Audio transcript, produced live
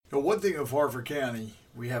The one thing of Harford County,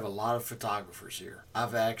 we have a lot of photographers here.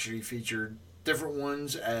 I've actually featured different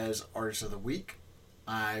ones as Artists of the Week.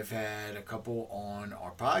 I've had a couple on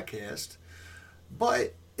our podcast.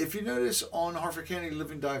 But if you notice on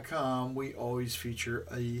HarfordCountyLiving.com, we always feature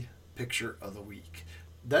a picture of the week.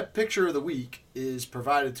 That picture of the week is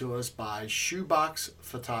provided to us by Shoebox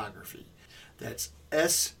Photography. That's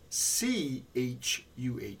S-C-H-U-H,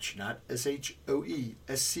 not S-H-O-E,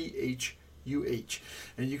 S-C-H-U-H.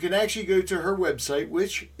 And you can actually go to her website,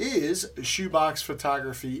 which is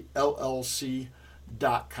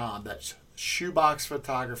shoeboxphotographyllc.com. That's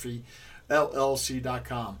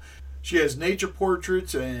shoeboxphotographyllc.com. She has nature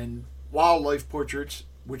portraits and wildlife portraits,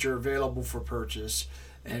 which are available for purchase.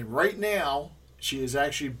 And right now, she is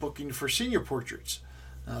actually booking for senior portraits.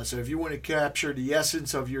 So if you want to capture the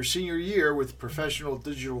essence of your senior year with professional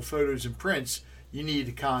digital photos and prints, you need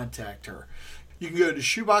to contact her. You can go to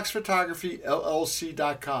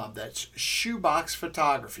shoeboxphotographyllc.com. That's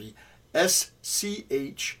shoeboxphotography,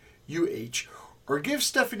 S-C-H-U-H. Or give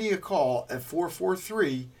Stephanie a call at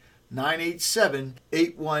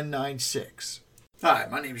 443-987-8196. Hi,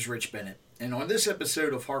 my name is Rich Bennett, and on this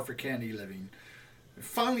episode of Harford County Living, I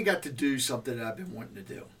finally got to do something that I've been wanting to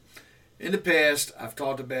do. In the past, I've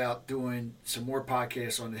talked about doing some more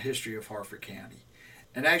podcasts on the history of Harford County,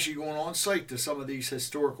 and actually going on site to some of these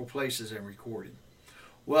historical places and recording.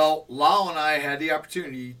 Well, Lyle and I had the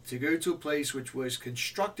opportunity to go to a place which was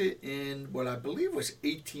constructed in what I believe was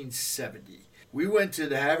 1870. We went to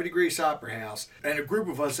the Havre Opera House, and a group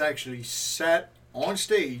of us actually sat on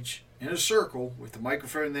stage in a circle with the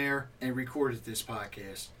microphone there and recorded this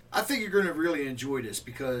podcast. I think you're going to really enjoy this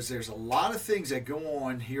because there's a lot of things that go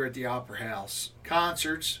on here at the Opera House.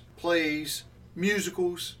 Concerts, plays,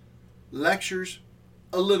 musicals, lectures,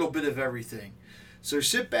 a little bit of everything. So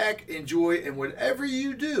sit back, enjoy, and whatever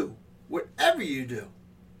you do,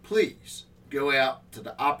 please go out to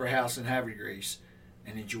the Opera House in Havre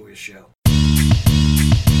and enjoy a show.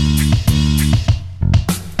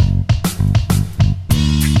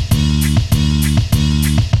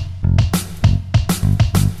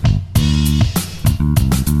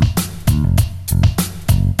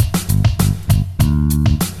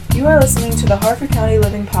 You are listening to the Harford County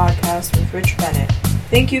Living Podcast with Rich Bennett.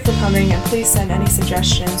 Thank you for coming, and please send any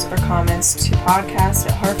suggestions or comments to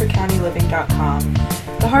podcast@harfordcountyliving.com.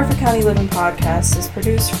 The Harford County Living Podcast is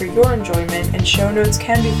produced for your enjoyment, and show notes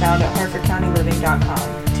can be found at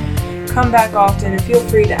harfordcountyliving.com. Come back often and feel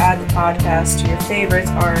free to add the podcast to your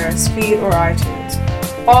favorites, RSS feed, or iTunes.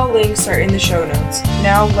 All links are in the show notes.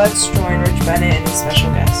 Now let's join Rich Bennett and his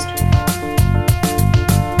special guest.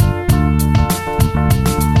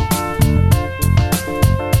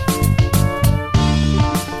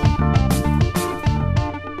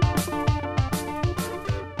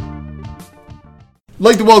 I'd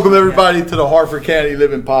like to welcome everybody to the Harford County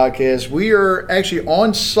Living Podcast. We are actually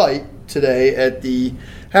on site today at the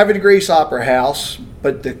Havre Opera House,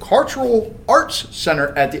 but the Cultural Arts Center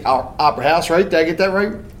at the Opera House, right? Did I get that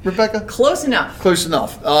right, Rebecca? Close enough. Close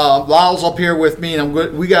enough. Lyle's up here with me, and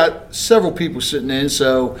we got several people sitting in,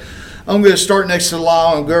 so I'm going to start next to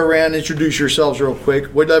Lyle and go around and introduce yourselves real quick,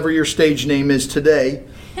 whatever your stage name is today.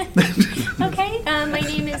 Okay, my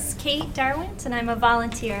name is Kate Darwint, and I'm a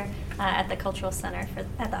volunteer at the Cultural Center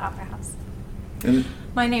at the Opera House. And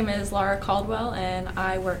My name is Laura Caldwell, and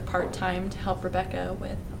I work part-time to help Rebecca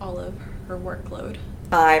with all of her workload.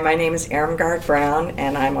 Hi, my name is Irmgrade Brown,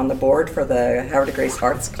 and I'm on the board for the Havre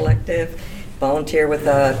Arts Collective, volunteer with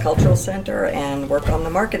the Cultural Center, and work on the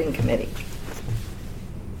marketing committee.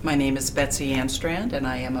 My name is Betsy Anstrand, and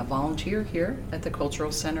I am a volunteer here at the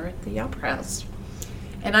Cultural Center at the Opera House.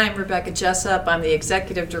 And I'm Rebecca Jessup. I'm the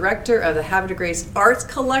executive director of the Havre Arts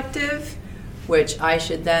Collective, which I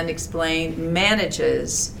should then explain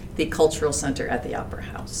manages the Cultural Center at the Opera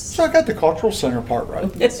House. so I got the Cultural Center part right.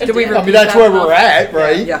 Do we I mean, that's where we're at,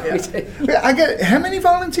 right? Yeah, we did. I got how many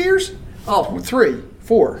volunteers? Oh, 3,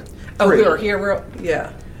 4. oh, 3. we're here.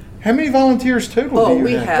 Yeah. How many volunteers total Oh, do you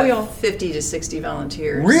we have? have 50 to 60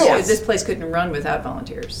 volunteers. Really? Yeah, this place couldn't run without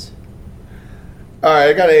volunteers. All right,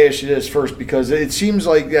 I got to ask you this first because it seems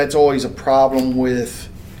like that's always a problem with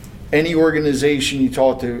any organization you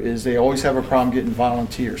talk to is they always have a problem getting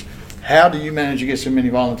volunteers. How do you manage to get so many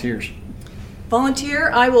volunteers?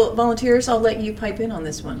 Volunteers, I'll let you pipe in on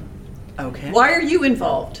this one. Okay. Why are you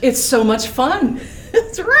involved? It's so much fun.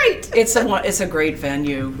 That's right. It's a great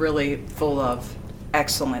venue, really full of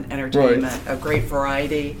excellent entertainment, Right. a great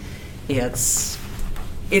variety. It's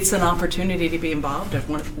an opportunity to be involved in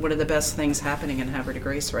one of the best things happening in Havre de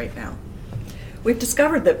Grace right now. We've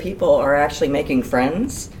discovered that people are actually making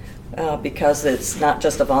friends because it's not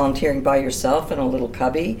just a volunteering by yourself in a little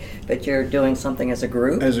cubby, but you're doing something as a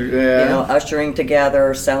group. Ushering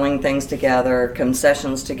together, selling things together,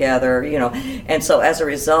 concessions together, And so as a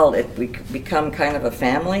result, we become kind of a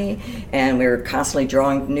family, and we're constantly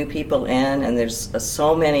drawing new people in, and there's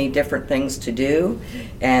so many different things to do,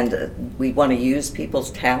 and we want to use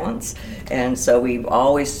people's talents, and so we've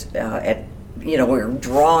always we're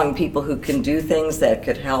drawing people who can do things that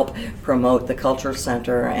could help promote the Cultural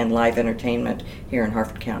Center and live entertainment here in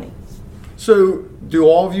Harford County. So, do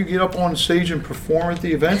all of you get up on stage and perform at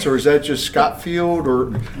the events, or is that just Scott Field? Or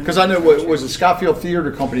because I know what Scott Field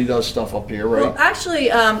Theater Company does stuff up here, right? Well,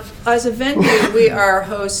 actually, as a venue, we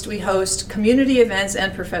host community events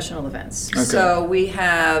and professional events. Okay. So we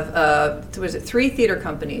have 3 theater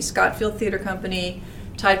companies: Scott Field Theater Company,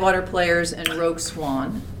 Tidewater Players, and Rogue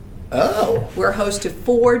Swan. Oh. We're host to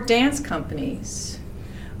 4 dance companies.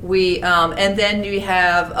 And then we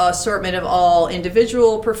have an assortment of all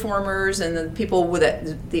individual performers and the people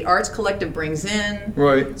the Arts Collective brings in.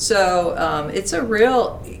 Right. So it's a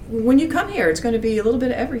real, when you come here, it's going to be a little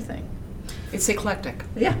bit of everything. It's eclectic.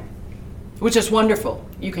 Yeah. Which is wonderful.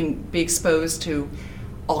 You can be exposed to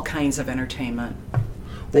all kinds of entertainment.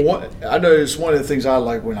 Well, I noticed one of the things I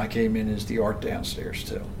like when I came in is the art downstairs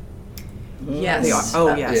too. Yes.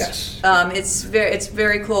 Oh, yes. It's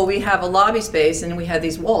very cool. We have a lobby space and we have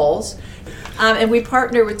these walls. And we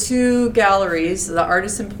partner with 2 galleries, the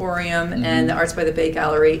Artist Emporium and the Arts by the Bay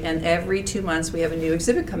Gallery. And every 2 months we have a new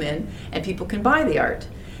exhibit come in and people can buy the art.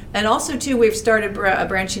 And also, too, we've started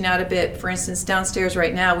branching out a bit. For instance, downstairs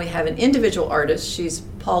right now we have an individual artist. She's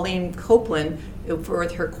Pauline Copeland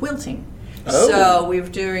for her quilting. Oh. So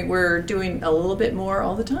we're doing a little bit more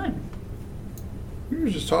all the time. We were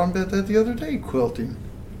just talking about that the other day, quilting.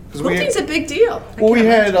 Quilting's a big deal. Well,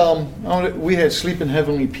 we had Sleep in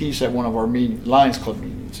Heavenly Peace at one of our Lions Club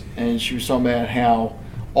meetings, and she was talking about how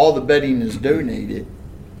all the bedding is donated,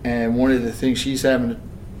 and one of the things she's having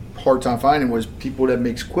a hard time finding was people that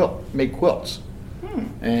make quilts.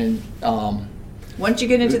 And once you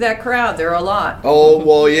get into that crowd, there are a lot. Oh,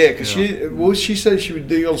 well, yeah, because she said she would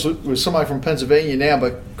deal with somebody from Pennsylvania now,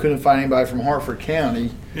 but couldn't find anybody from Harford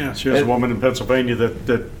County. Yeah, she has a woman in Pennsylvania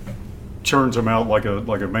that churns them out like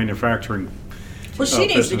a manufacturing. Well, she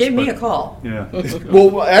needs to give me a call. Yeah.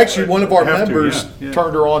 Well, actually, one of our members yeah.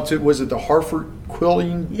 turned her on to, was it the Harford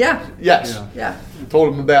Quilting? Yeah. Yes. Yeah.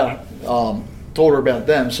 Told her about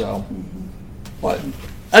them, so. But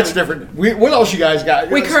that's different. What else you guys got?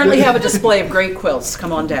 We currently have a display of great quilts.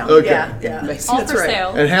 Come on down. Okay. Yeah. All That's for right.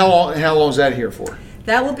 sale. And how long is that here for?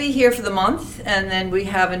 That will be here for the month, and then we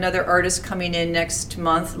have another artist coming in next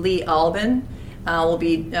month, Lee Albin. Will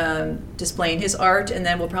be displaying his art, and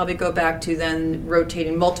then we'll probably go back to then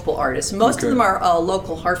rotating multiple artists. Most of them are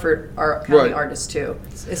local Harford County artists too.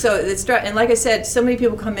 So and like I said, so many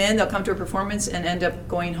people come in, they'll come to a performance and end up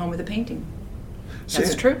going home with a painting.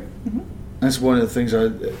 That's true. Mm-hmm. That's one of the things.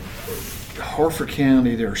 Harford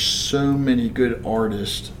County, there are so many good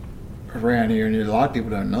artists around here, and a lot of people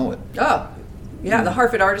don't know it. Oh, yeah, the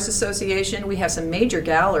Harford Artists Association. We have some major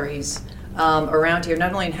galleries around here,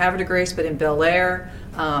 not only in Havre de Grace, but in Bel Air.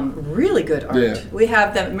 Really good art. Yeah. We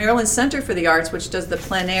have the Maryland Center for the Arts, which does the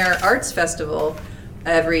Plein Air Arts Festival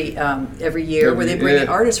every year, where they bring in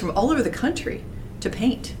artists from all over the country to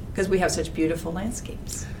paint, because we have such beautiful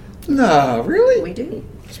landscapes. No, really? We do.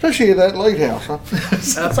 Especially at that lighthouse, huh?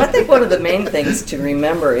 So I think one of the main things to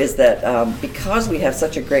remember is that because we have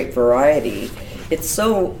such a great variety,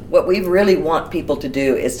 what we really want people to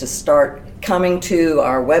do is to start coming to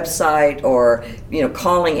our website or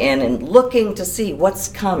calling in and looking to see what's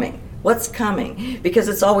coming, because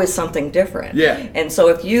it's always something different. Yeah. And so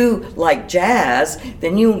if you like jazz,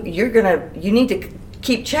 then you need to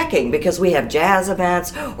keep checking, because we have jazz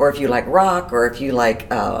events, or if you like rock, or if you like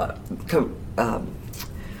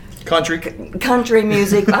country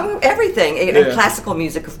music, everything, and classical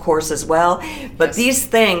music, of course, as well. But these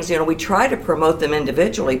things, we try to promote them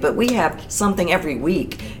individually, but we have something every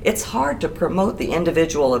week. It's hard to promote the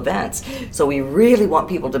individual events. So we really want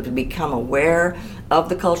people to become aware of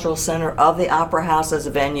the Cultural Center, of the Opera House as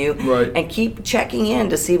a venue, and keep checking in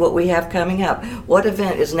to see what we have coming up. What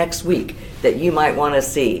event is next week that you might want to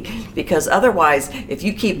see? Because otherwise, if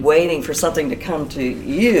you keep waiting for something to come to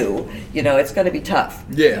you, it's going to be tough.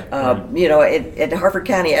 Yeah. In Harford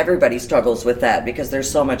County, everybody struggles with that because there's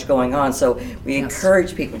so much going on. So we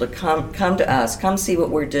encourage people to come to us, come see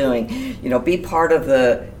what we're doing, be part of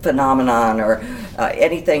the phenomenon, or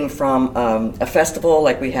anything from a festival,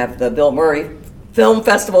 like we have the Bill Murray Film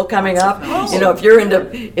Festival coming up. If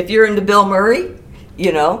you're into Bill Murray,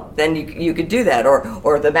 then you could do that.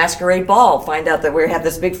 Or the Masquerade Ball, find out that we have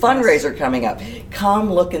this big fundraiser coming up.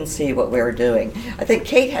 Come look and see what we're doing. I think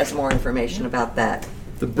Kate has more information about that.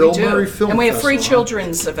 The Bill Murray Film And we have free Festival, huh?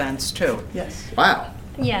 children's events too. Yes. Wow.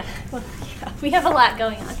 Yeah, well, yeah, we have a lot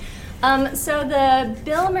going on. So the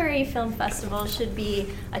Bill Murray Film Festival should be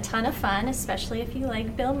a ton of fun, especially if you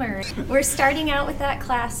like Bill Murray. We're starting out with that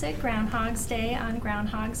classic Groundhog's Day on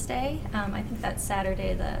Groundhog's Day. I think that's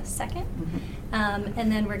Saturday the 2nd.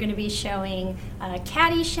 And then we're going to be showing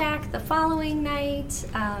Caddyshack the following night,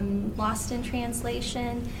 Lost in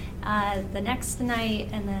Translation the next night,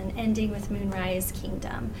 and then ending with Moonrise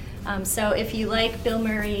Kingdom. So if you like Bill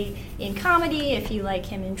Murray in comedy, if you like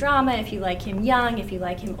him in drama, if you like him young, if you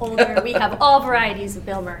like him older, we have all varieties of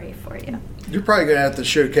Bill Murray for you. You're probably going to have to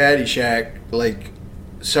show Caddyshack like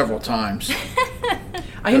several times.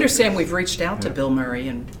 I understand we've reached out to Bill Murray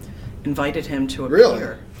and invited him to appear.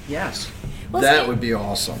 Really? Yes. Well, That would be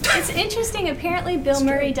awesome. It's interesting. Apparently, Bill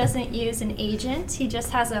Murray doesn't use an agent. He just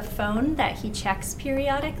has a phone that he checks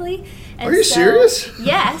periodically. And Are you serious?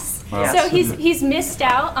 Yes. Wow. So he's missed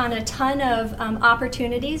out on a ton of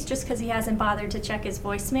opportunities just because he hasn't bothered to check his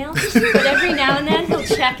voicemail. But every now and then he'll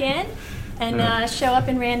check in and show up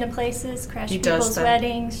in random places, crash He does people's that.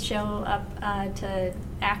 weddings, show up to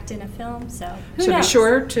act in a film. So who So knows? be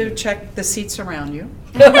sure to check the seats around you.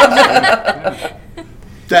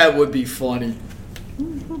 That would be funny.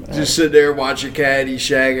 Just sit there watching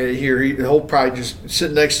Caddyshack. He'll probably just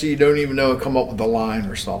sit next to you, don't even know, and come up with a line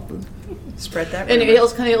or something. Spread that. And rumor.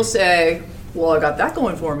 he'll say, "Well, I got that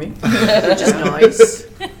going for me," which is nice.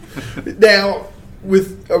 Now,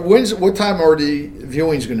 with what time are the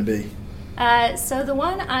viewings going to be? So the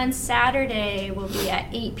one on Saturday will be at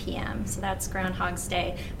 8 p.m., so that's Groundhog's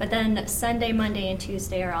Day. But then Sunday, Monday, and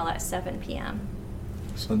Tuesday are all at 7 p.m.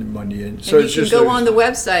 Sunday, Monday, and So and you can go on the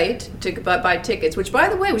website to buy tickets, which, by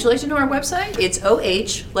the way, would you like to know our website? It's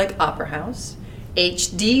OH, like Opera House,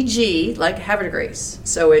 HDG, like Havre Grace.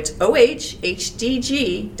 So it's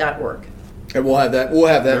OHHDG.org. And we'll have that. We'll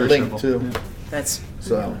have that Very link simple. too. That's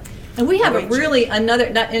So And we have a OH. really in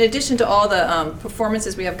addition to all the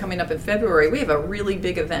performances we have coming up in February, we have a really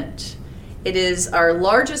big event. It is our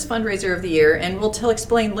largest fundraiser of the year, and we'll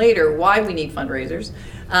explain later why we need fundraisers.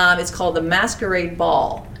 It's called the MasquerAid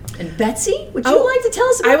Ball. And Betsy, would you like to tell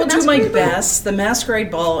us about I will the do my MasquerAid Ball? best. The Masquerade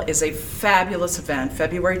Ball is a fabulous event,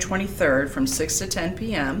 February 23rd from 6 to 10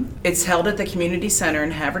 p.m. It's held at the Community Center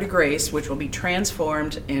in Havre de Grace, which will be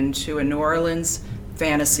transformed into a New Orleans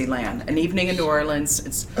fantasy land. An evening in New Orleans.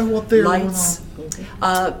 It's what they're lights.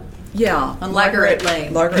 Yeah, On Margaret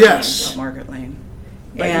Lane. Yes. Margaret Lane.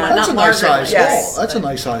 Like, And that's a not nice Margaret, size yes. hall. That's a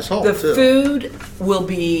nice size hall the too. food will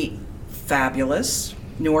be fabulous.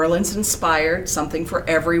 New Orleans inspired, something for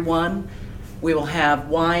everyone. We will have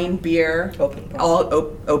wine, beer, Open bar.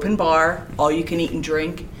 open bar, all you can eat and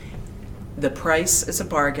drink. The price is a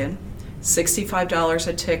bargain. $65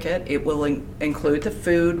 a ticket. It will include the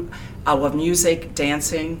food. We'll have music,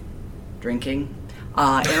 dancing, drinking.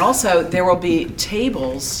 And also there will be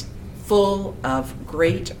tables full of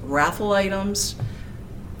great raffle items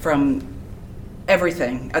from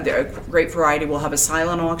everything. A great variety. We'll have a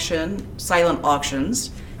silent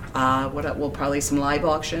auctions. We'll probably some live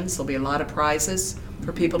auctions. There'll be a lot of prizes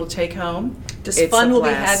for people to take home. Just It's fun a will be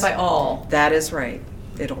blast. had by all. That is right.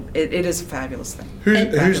 It is a fabulous thing. Who's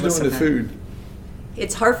Fabulous doing the event. food?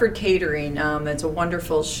 It's Hartford Catering. It's a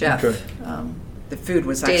wonderful chef. Okay. The food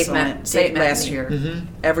was Dave excellent. Dave last Matney. year.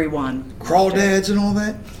 Everyone. Crawdads and all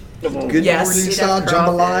that. Good Yes. Orleans He style does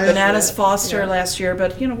crawfish. jambalaya. Bananas Foster last year,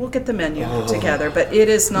 but we'll get the menu together. But it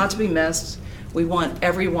is not to be missed. We want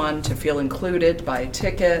everyone to feel included. Buy a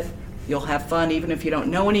ticket. You'll have fun even if you don't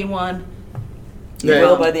know anyone. You Yeah.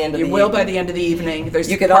 will by the end of the You will evening. by the end of the evening.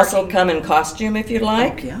 There's You could parking. also come in costume if you'd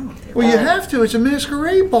like. Yeah. Well, you have to. It's a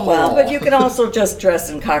masquerade ball. Well, but you can also just dress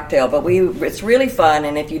in cocktail. But it's really fun,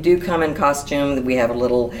 and if you do come in costume, we have a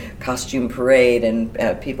little costume parade, and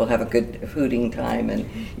people have a good hooting time, and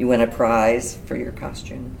you win a prize for your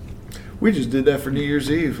costume. We just did that for New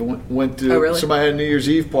Year's Eve. Went to Oh, really? somebody had a New Year's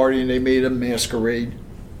Eve party, and they made a masquerade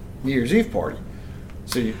New Year's Eve party.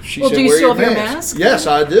 So she Well, said, do you "Wear still your have your mask." mask? Yes,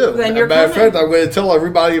 I do. Then As you're a matter of coming. fact, I'm going to tell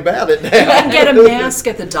everybody about it You can now. get a mask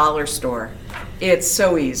at the dollar store. It's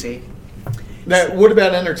so easy. Now, what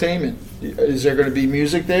about entertainment? Is there going to be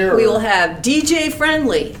music there? We or- will have DJ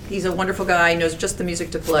Friendly. He's a wonderful guy. He knows just the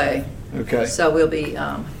music to play. Okay. So we'll be,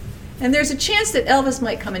 and there's a chance that Elvis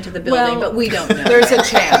might come into the building, but we don't know. There's a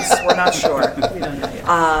chance. We're not sure. We don't know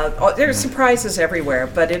yet. There's surprises everywhere,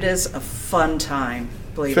 but it is a fun time.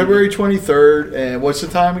 believe February me. 23rd, and what's the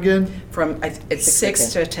time again? It's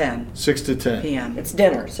 6 to 10 6 to 10 p.m. It's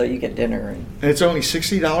dinner, so you get dinner. And it's only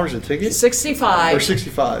 $60 a ticket? 65. Or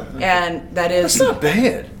 65. Okay. And that is... That's not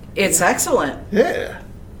bad. It's excellent Yeah.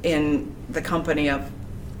 in the company of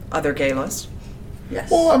other galas.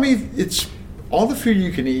 Yes. Well, I mean, it's all the food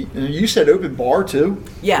you can eat. And you said open bar, too?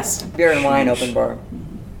 Yes. Beer and wine open bar.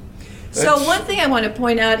 So one thing I want to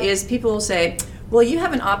point out is people will say, well, you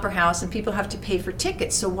have an opera house and people have to pay for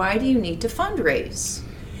tickets, so why do you need to fundraise?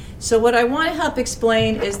 So what I want to help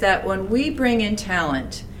explain is that when we bring in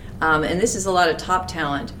talent, and this is a lot of top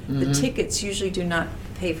talent, the tickets usually do not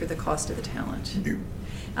pay for the cost of the talent.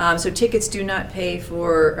 So tickets do not pay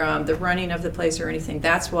for the running of the place or anything.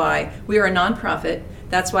 That's why we are a nonprofit.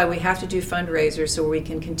 That's why we have to do fundraisers so we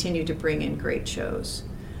can continue to bring in great shows.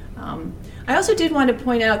 I also did want to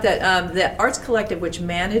point out that the Arts Collective, which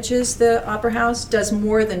manages the Opera House, does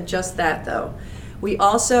more than just that, though. We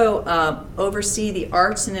also oversee the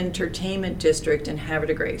Arts and Entertainment District in Havre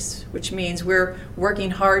de Grace, which means we're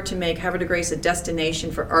working hard to make Havre de Grace a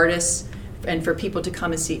destination for artists and for people to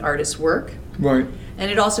come and see artists work. Right.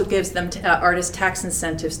 And it also gives them artist tax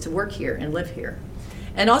incentives to work here and live here.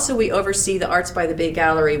 And also we oversee the Arts by the Bay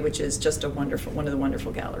Gallery, which is just one of the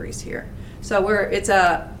wonderful galleries here. So it's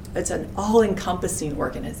an all-encompassing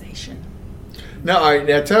organization. Now, all right,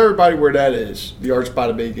 now tell everybody where that is, the Arts by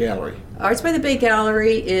the Bay Gallery. Arts by the Bay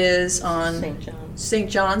Gallery is on St.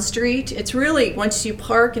 John Street. It's really, once you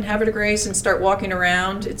park in Havre de Grace and start walking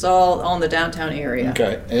around, it's all in the downtown area.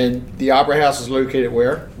 Okay, and the Opera House is located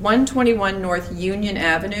where? 121 North Union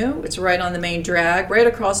Avenue. It's right on the main drag, right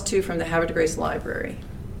across from the Havre de Grace Library.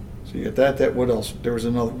 So you got that, what else? There was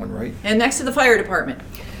another one, right? And next to the fire department.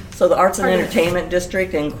 So the Arts and Entertainment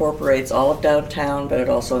District incorporates all of downtown, but it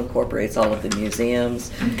also incorporates all of the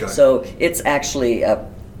museums. Okay. So it's actually a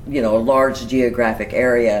large geographic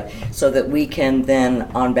area, so that we can then,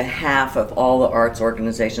 on behalf of all the arts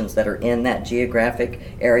organizations that are in that geographic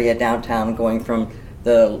area downtown, going from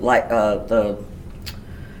the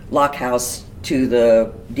Lock House to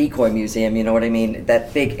the Decoy Museum, you know what I mean?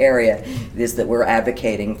 That big area is that we're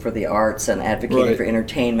advocating for the arts and advocating for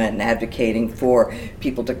entertainment and advocating for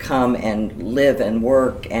people to come and live and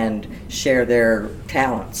work and share their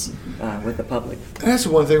talents with the public. That's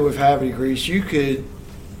the one thing with Havre de Grace. You could,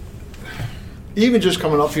 even just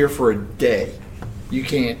coming up here for a day, you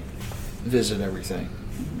can't visit everything.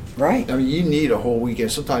 Right. I mean, you need a whole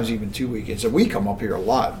weekend, sometimes even 2 weekends. And we come up here a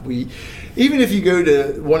lot. Even if you go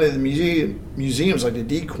to one of the museums, like the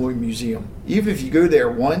Decoy Museum, even if you go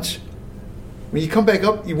there once, when you come back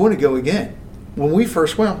up, you want to go again. When we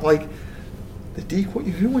first went, I'm like, the decoy,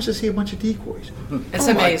 who wants to see a bunch of decoys? It's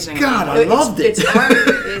amazing. My God, I loved it. It's art.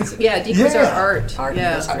 Decoys are art.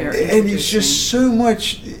 And it's just so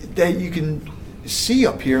much that you can see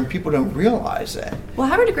up here, and people don't realize that. Well,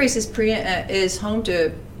 Havre de Grace is home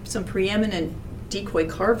to some preeminent decoy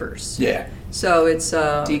carvers. Yeah. So it's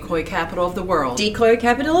decoy capital of the world. Decoy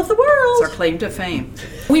capital of the world. It's our claim to fame.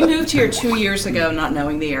 We moved here 2 years ago, not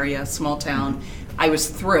knowing the area, small town. I was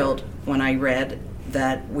thrilled when I read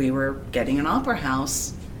that we were getting an opera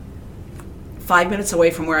house 5 minutes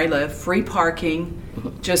away from where I live, free parking,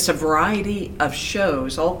 just a variety of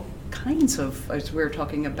shows, all kinds of, as we were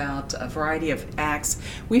talking about, a variety of acts.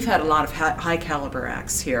 We've had a lot of high caliber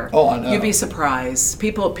acts here. Oh, I know. You'd be surprised.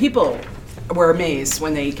 People were amazed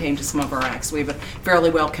when they came to some of our acts. We have a fairly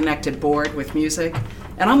well connected board with music.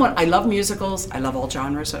 And I love musicals. I love all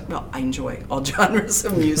genres. Well, I enjoy all genres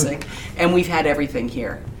of music. And we've had everything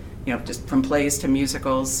here, just from plays to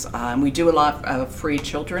musicals. We do a lot of free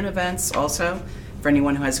children events also. For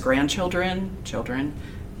anyone who has children,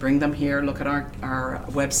 bring them here. Look at our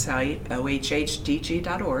website,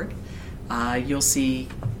 ohhdg.org. You'll see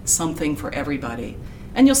something for everybody.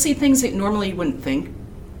 And you'll see things that normally you wouldn't think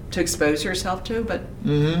to expose yourself to, but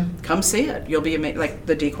come see it. You'll be amazed. Like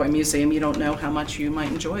the Decoy Museum, you don't know how much you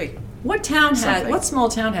might enjoy. What small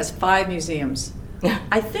town has 5 museums?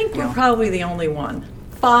 I think we're probably the only one.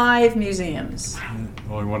 5 museums.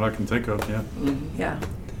 Only one I can think of, yeah. Yeah.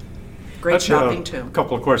 Great shopping, too. A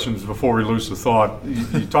couple of questions before we lose the thought.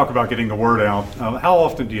 You talk about getting the word out. How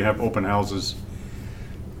often do you have open houses,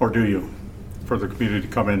 or do you, for the community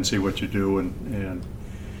to come in and see what you do? And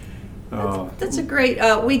that's a great,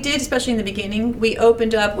 we did, especially in the beginning. We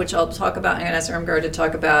opened up, which I'll talk about, I'm going to ask Irmgrade to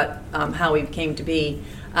talk about how we came to be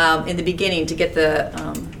in the beginning to get the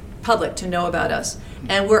public to know about us.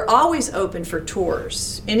 And we're always open for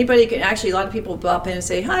tours. Anybody can, actually, a lot of people pop in and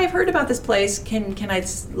say, hi, I've heard about this place, can I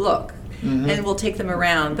look? And we'll take them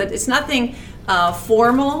around. But it's nothing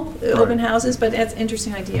formal, open houses, but it's an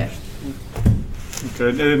interesting idea.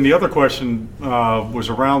 Okay. And the other question was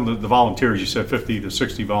around the volunteers. You said 50 to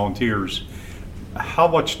 60 volunteers. How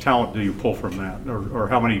much talent do you pull from that? Or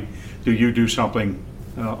how many do you do something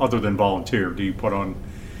other than volunteer? Do you put on,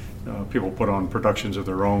 people put on productions of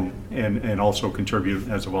their own and also contribute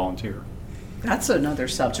as a volunteer? That's another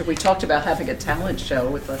subject. We talked about having a talent show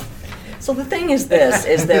with the... So the thing is this,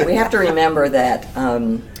 is that we have to remember that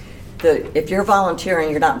if you're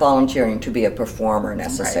volunteering, you're not volunteering to be a performer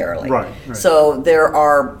necessarily. Right. So there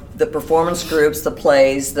are the performance groups, the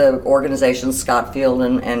plays, the organizations, Scottfield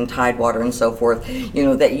and Tidewater and so forth,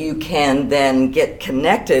 that you can then get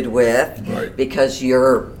connected with because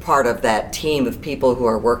you're part of that team of people who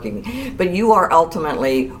are working. But you are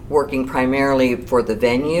ultimately working primarily for the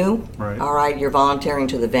venue. All right, you're volunteering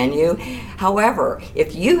to the venue. However,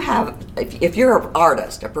 if you're an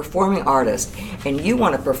artist, a performing artist, and you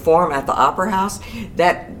want to perform at the Opera House,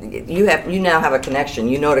 that you now have a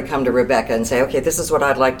connection. To come to Rebecca and say, okay, this is what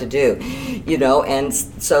I'd like to do, and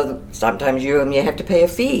so sometimes you have to pay a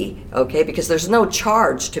fee, okay, because there's no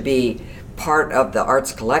charge to be part of the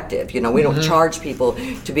Arts Collective. We don't charge people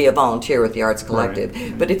to be a volunteer with the Arts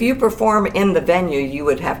Collective. But if you perform in the venue, you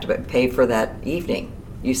would have to pay for that evening.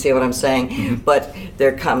 You see what I'm saying? But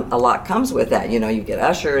a lot comes with that. You get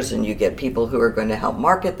ushers and you get people who are going to help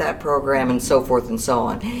market that program and so forth and so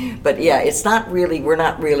on. But yeah, we're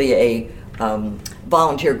not really a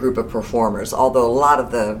volunteer group of performers, although a lot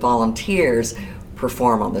of the volunteers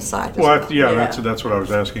perform on the side. That's what I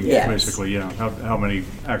was asking. Yes. Basically, how many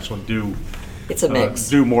actually do? It's a mix.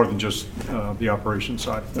 Do more than just the operation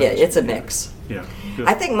side. Yeah, it's a mix. Yeah.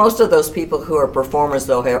 I think most of those people who are performers,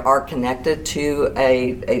 though, are connected to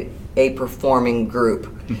a performing group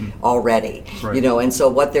already. And so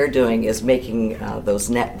what they're doing is making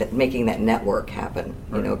making that network happen.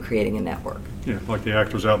 Creating a network. Yeah, like the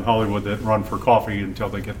actors out in Hollywood that run for coffee until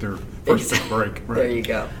they get their first big break. There you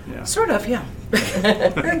go. Yeah. Sort of, yeah.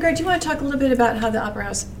 Irmgrade, do you want to talk a little bit about how the Opera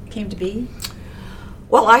House came to be?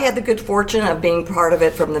 Well, I had the good fortune of being part of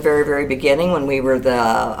it from the very, very beginning when we were the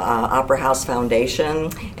Opera House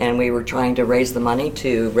Foundation, and we were trying to raise the money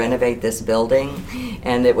to renovate this building.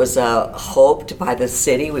 And it was hoped by the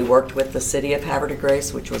city. We worked with the city of Havre de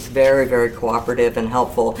Grace, which was very, very cooperative and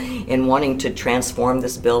helpful in wanting to transform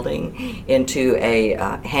this building into a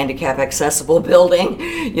handicap accessible building,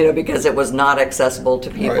 because it was not accessible to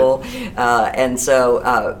people. And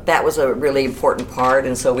so that was a really important part.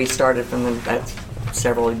 And so we started from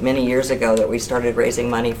many years ago that we started raising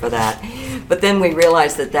money for that. But then we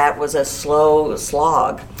realized that was a slow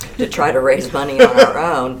slog to try to raise money on our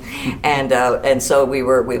own. And so we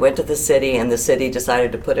went to the city, and the city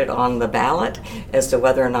decided to put it on the ballot as to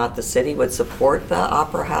whether or not the city would support the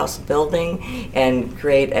Opera House building and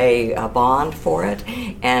create a bond for it.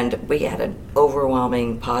 And we had an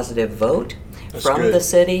overwhelming positive vote from the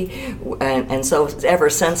city, and so ever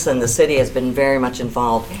since then the city has been very much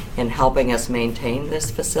involved in helping us maintain this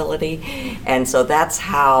facility. And so that's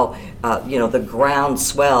how the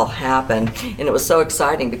groundswell happened, and it was so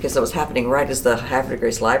exciting because it was happening right as the Havre de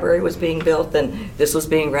Grace Library was being built and this was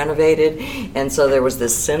being renovated. And so there was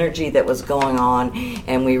this synergy that was going on,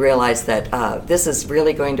 and we realized that this is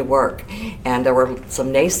really going to work. And there were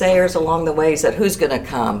some naysayers along the way, said who's going to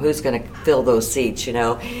come, who's going to fill those seats,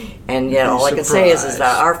 and yet all I can say is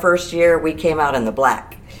that our first year we came out in the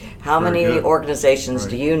black. How many organizations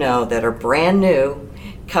do you know that are brand new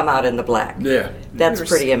come out in the black? Yeah. That's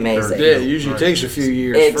pretty amazing. Yeah, it usually takes a few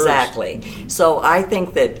years. Exactly. First. So I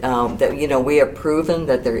think that we have proven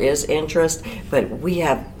that there is interest, but we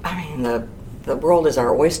have, the world is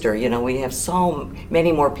our oyster. We have so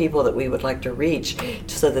many more people that we would like to reach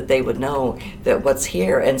so that they would know that what's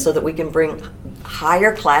here, and so that we can bring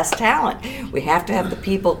higher class talent. We have to have the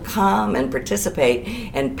people come and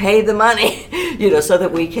participate and pay the money, so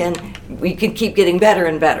that we can keep getting better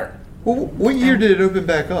and better. Well, what year did it open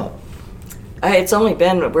back up? It's only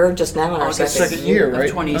been, we're just now in our second year, right?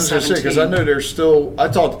 2017. Because I know there's still, I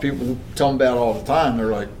talk to people who tell them about it all the time. They're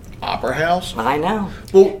like, Opera House? I know.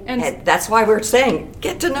 Well, and that's why we're saying,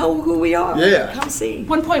 get to know who we are. Yeah. Come see.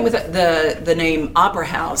 One point with the name Opera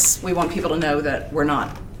House, we want people to know that we're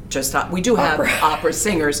not just, we do have opera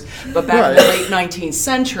singers, but back in the late 19th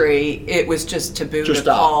century, it was just taboo to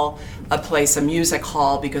call a place a music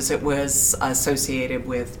hall because it was associated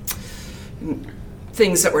with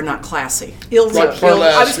things that were not classy. I was going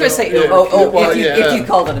to say, if you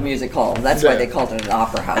called it a music hall, that's why they called it an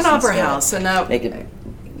opera house. An opera house, and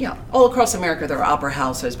all across America there are opera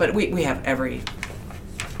houses, but we have every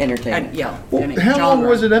entertainment. How long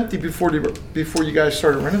was it empty before you guys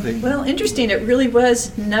started renovating? Well, interesting. It really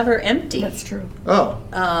was never empty. That's true. Oh.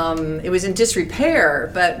 It was in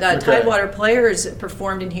disrepair, but Tidewater Players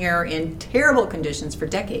performed in here in terrible conditions for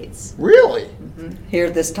decades. Really? Here,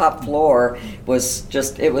 this top floor was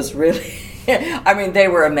it was really, I mean, they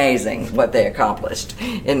were amazing what they accomplished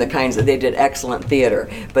in the kinds of, they did excellent theater,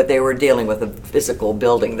 but they were dealing with a physical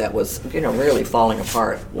building that was, really falling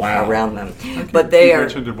apart around them. But you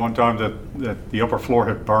mentioned at one time that the upper floor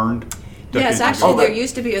had burned. Yes, actually, there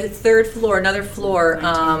used to be a third floor, another floor,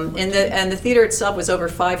 and the theater itself was over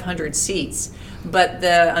 500 seats. But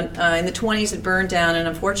in the 20s it burned down, and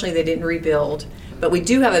unfortunately they didn't rebuild. But we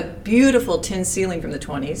do have a beautiful tin ceiling from the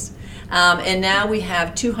 20s, and now we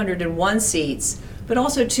have 201 seats. But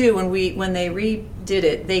also too, when they redid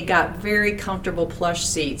it, they got very comfortable plush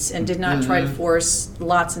seats and did not try to force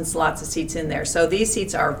lots and lots of seats in there. So these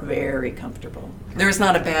seats are very comfortable. There's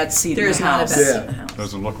not a bad seat There in is the not a house. bad seat in the house.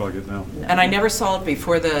 Doesn't look like it now. And I never saw it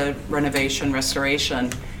before the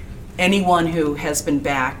restoration. Anyone who has been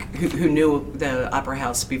back, who knew the Opera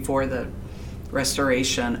House before the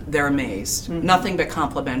restoration, they're amazed. Nothing but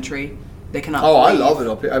complimentary. They cannot believe I love it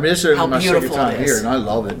up here. I mean, this is my second beautiful time it is. here, and I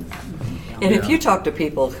love it. And if you talk to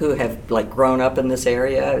people who have grown up in this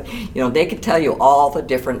area, they could tell you all the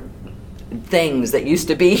different things that used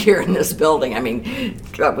to be here in this building. I mean,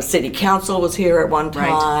 city council was here at one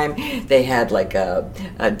time. Right. They had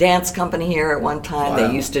a dance company here at one time. Wow.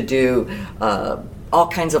 They used to do all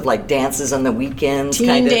kinds of dances on the weekends.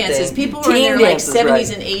 Teen dances. Thing. People were in their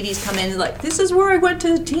 70s and 80s come in this is where I went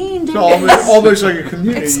to teen dance. Almost like a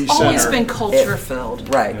community center. It's always been culture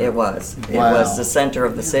filled. Right, it was. It was the center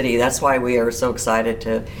of the city. That's why we are so excited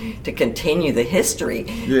to continue the history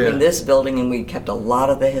in this building, and we kept a lot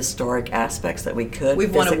of the historic aspects that we could.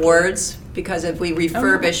 We've won awards because if we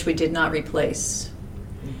refurbish, we did not replace.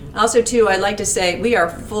 Also, too, I'd like to say we are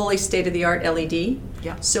fully state-of-the-art LED.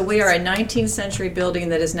 Yeah. So we are a 19th century building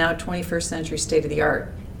that is now 21st century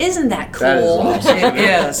state-of-the-art. Isn't that cool? That is awesome. It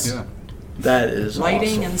is. Yeah. That is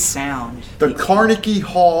Lighting awesome. and sound. The Carnegie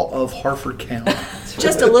Hall of Harford County.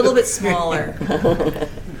 Just a little bit smaller.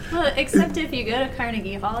 Well, except if you go to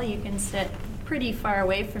Carnegie Hall, you can sit pretty far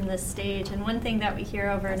away from the stage. And one thing that we hear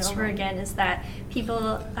over and over again is that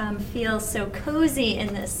people feel so cozy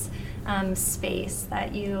in this space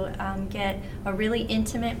that you get a really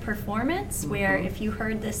intimate performance where if you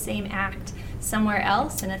heard the same act somewhere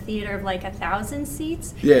else in a theater of 1,000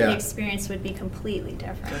 seats, the experience would be completely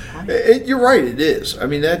different. You're right, it is. I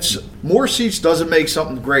mean, more seats doesn't make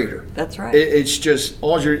something greater. That's right. It's just,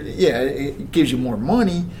 it gives you more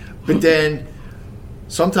money, but then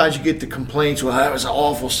sometimes you get the complaints, well, that was an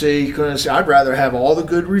awful seat, you couldn't see. I'd rather have all the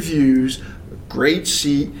good reviews, great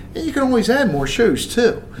seat, and you can always add more shows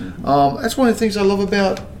too. That's one of the things I love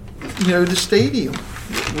about the stadium,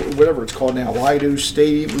 whatever it's called now, Lido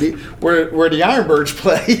Stadium, where the Ironbirds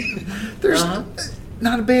play. There's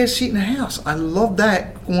not a bad seat in the house. I love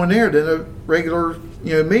that going there than a regular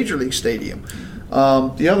major league stadium.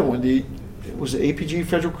 The other one, was the APG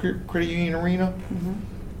Federal Credit Union Arena.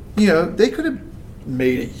 They could have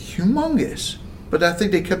made it humongous, but I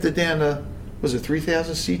think they kept it down to, was it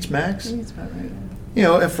 3,000 seats max? I think it's about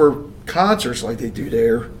right. And for concerts like they do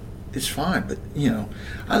there, it's fine. But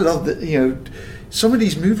I love that. Some of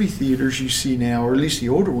these movie theaters you see now, or at least the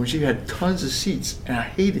older ones, you had tons of seats, and I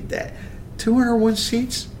hated that. 201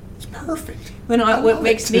 seats, it's perfect. What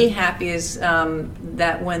makes me happy is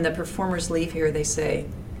that when the performers leave here, they say,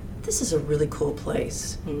 "This is a really cool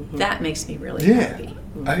place." That makes me really happy.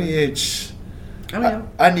 I mean, it's. I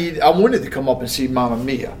wanted to come up and see Mamma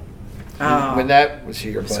Mia. When that was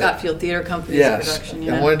here, Scott Field Theater Company's production.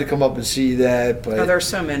 I wanted to come up and see that, but there's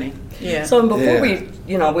so many. Yeah. So before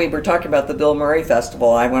we were talking about the Bill Murray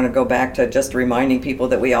Festival, I want to go back to just reminding people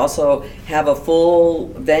that we also have a full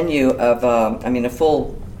venue of, a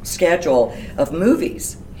full schedule of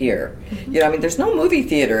movies here. There's no movie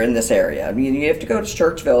theater in this area. I mean, you have to go to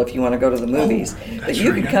Churchville if you want to go to the movies. But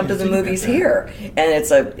you can come to the movies here. And it's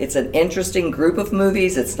an interesting group of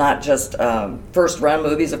movies. It's not just first run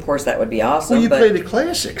movies. Of course, that would be awesome. Well, you play the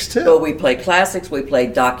classics, too. But we play classics. We play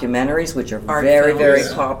documentaries, which are very, very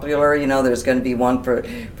popular. There's going to be one for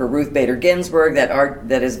Ruth Bader Ginsburg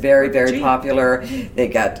that is very, very popular. They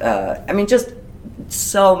got, just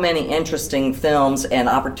so many interesting films and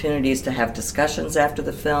opportunities to have discussions after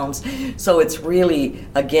the films. So it's really,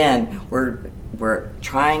 again, we're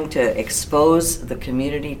trying to expose the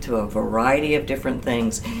community to a variety of different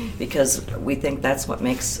things because we think that's what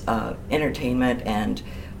makes entertainment and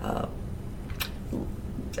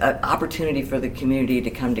an opportunity for the community to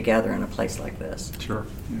come together in a place like this. Sure.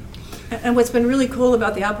 Yeah. And what's been really cool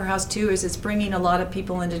about the Opera House too is it's bringing a lot of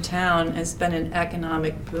people into town. It's been an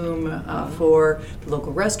economic boom for the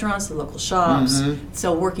local restaurants, the local shops.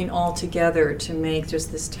 So working all together to make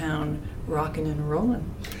just this town rocking and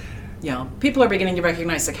rolling. Yeah, people are beginning to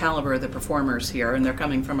recognize the caliber of the performers here, and they're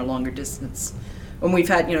coming from a longer distance. When we've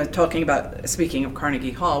had, speaking of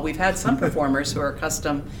Carnegie Hall, we've had some performers who are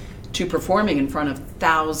accustomed to performing in front of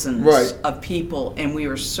thousands of people, and we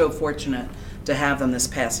were so fortunate to have them this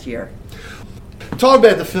past year. Talk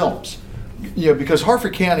about the films, because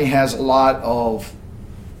Harford County has a lot of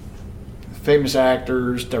famous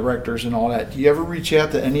actors, directors, and all that. Do you ever reach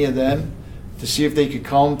out to any of them to see if they could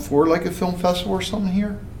come for like a film festival or something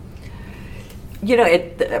here? We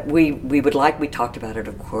talked about it,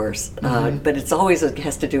 of course, but it's always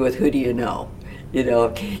has to do with who do you know.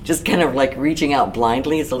 Just kind of like reaching out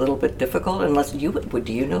blindly is a little bit difficult unless do you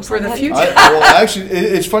know for somebody? the future. Well, actually,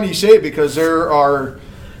 it's funny you say it because there are.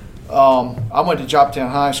 I went to Joppatown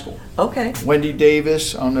High School. Okay. Wendy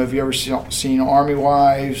Davis. I don't know if you ever seen Army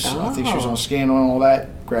Wives. I think she was on Scandal and all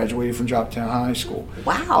that. Graduated from Joppatown High School.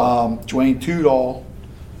 Wow. Dwayne Tudall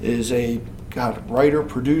is a writer,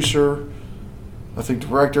 producer, I think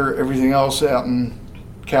director, everything else out in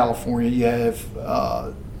California. You have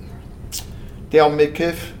Dale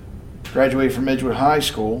Midkiff, graduated from Edgewood High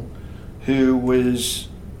School, who was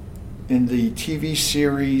in the TV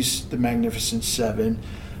series The Magnificent Seven.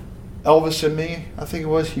 Elvis and Me, I think it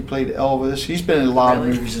was. He played Elvis. He's been in a lot of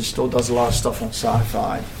movies and still does a lot of stuff on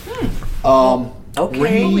sci-fi. Okay.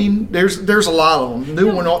 Rain, there's a lot of them. The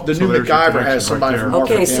new MacGyver has somebody from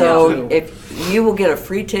Harford Okay, County, so too. if you will get a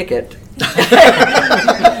free ticket,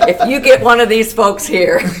 if you get one of these folks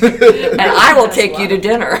here, and I will take you to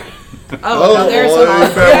dinner. There's well, a there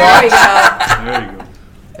lot. you go.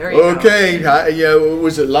 There you go. Okay,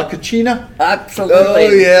 was it La Cucina? Absolutely. Oh,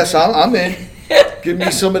 yes, I'm in. Give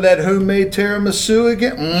me some of that homemade tiramisu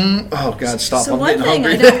again. Oh, God, stop. I'm getting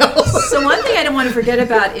hungry now. So one thing I don't want to forget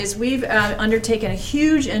about is we've undertaken a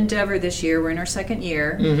huge endeavor this year. We're in our second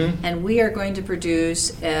year, and we are going to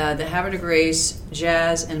produce the Havre de Grace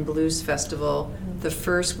Jazz and Blues Festival the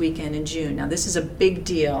first weekend in June. Now, this is a big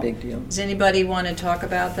deal. Big deal. Does anybody want to talk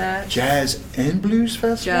about that? Jazz and Blues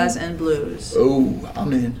Festival? Jazz and Blues. Oh,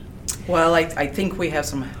 I'm in. Well, I think we have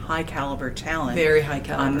some high caliber talent. Very high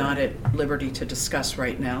caliber. I'm not at liberty to discuss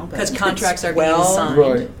right now. Because contracts are being signed.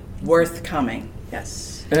 Right. Worth coming.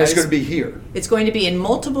 Yes. And it's going to be here. It's going to be in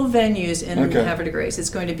multiple venues in Okay. Havre de Grace. It's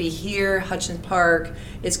going to be here, Hudson Park.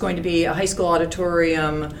 It's going to be a high school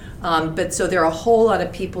auditorium. But so there are a whole lot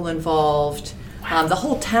of people involved. The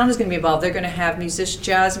whole town is going to be involved. They're going to have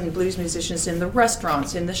jazz and blues musicians in the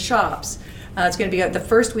restaurants, in the shops. It's going to be the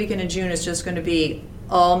first weekend in June. Is just going to be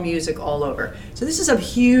all music all over. So this is a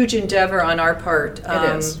huge endeavor on our part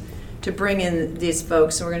to bring in these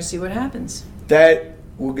folks. So we're going to see what happens. That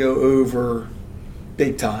will go over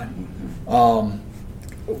big time.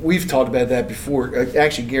 We've talked about that before.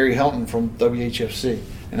 Actually, Gary Helton from WHFC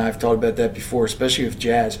and I've talked about that before, especially with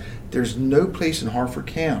jazz. There's no place in Harford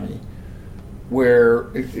County where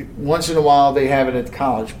once in a while they have it at the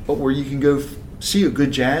college, but where you can go see a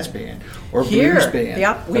good jazz band or blues band.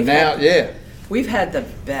 Yep, we've had the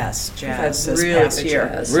best jazz this past year.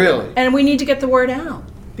 Jazz. Really? And we need to get the word out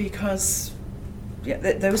because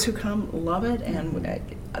those who come love it, and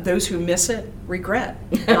those who miss it regret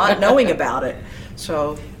not knowing about it.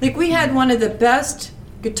 So, we had one of the best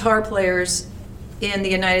guitar players in the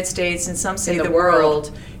United States and some say the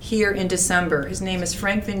world here in December. His name is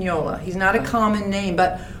Frank Vignola. He's not a common name,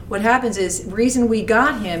 but what happens is the reason we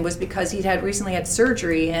got him was because he had recently had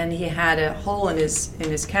surgery and he had a hole in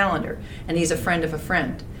his calendar, and he's a friend of a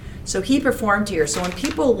friend. So he performed here. So when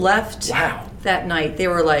people left that night, they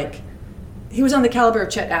were like, he was on the caliber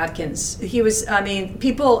of Chet Atkins. He was,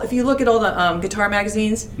 people, if you look at all the guitar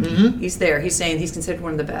magazines, he's there. He's saying he's considered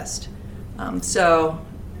one of the best.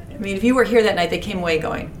 If you were here that night, they came away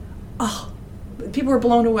going, oh, people were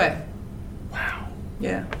blown away. Wow.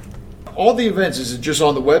 Yeah. All the events, is it just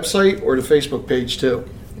on the website or the Facebook page too?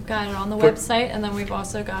 We've got it on the website, and then we've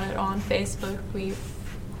also got it on Facebook. We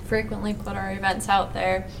frequently put our events out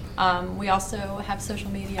there. We also have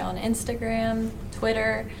social media on Instagram,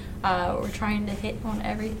 Twitter. We're trying to hit on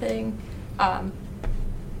everything. How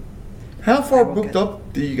far booked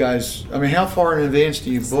up do you guys, how far in advance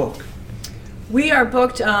do you book? We are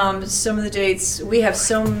booked some of the dates. We have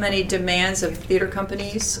so many demands of theater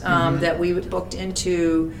companies that we booked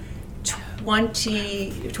into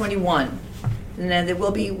 2021. And then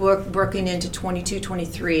we'll be working into 22,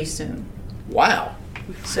 23 soon. Wow.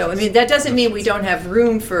 So, that doesn't mean we don't have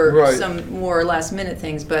room for some more last minute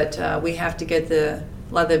things, but we have to get a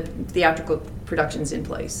lot of the theatrical productions in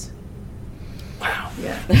place. Wow.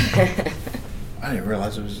 Yeah. I didn't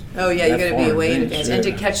realize it was. Oh yeah, you got to be way in advance. advance,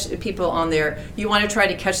 and to catch people on there, you want to try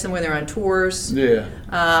to catch them when they're on tours. Yeah.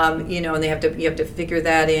 And you have to figure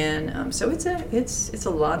that in. So it's a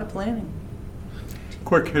lot of planning.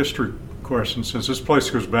 Quick history question: since this place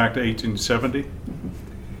goes back to 1870,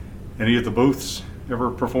 any of the booths ever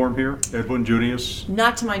performed here? Edwin, Junius?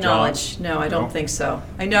 Not to my John? knowledge. No, I don't think so.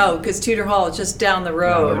 I know because Tudor Hall is just down the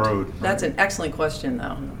road. Down the road, That's right. an excellent question,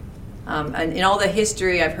 though. And in all the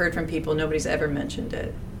history I've heard from people, nobody's ever mentioned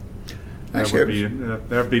it.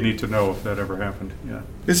 That'd be neat to know if that ever happened. Yeah.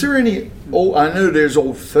 Is there any old? I know there's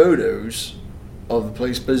old photos of the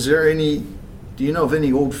place, but is there any? Do you know of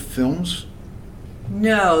any old films?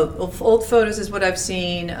 No, old photos is what I've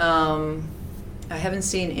seen. I haven't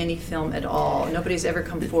seen any film at all. Nobody's ever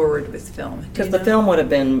come forward with film. Because the film would have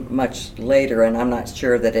been much later, and I'm not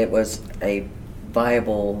sure that it was a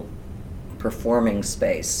viable performing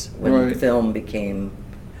space when the film became.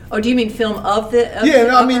 Oh, do you mean film of the?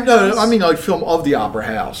 I mean like film of the Opera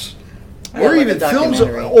House, or like even a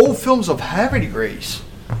documentary. old films of Havre race.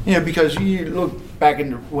 Because you look back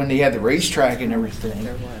when they had the racetrack and everything.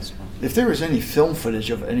 There was one. If there was any film footage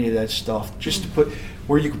of any of that stuff, just to put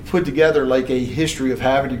where you could put together like a history of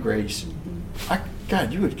Havre Grace,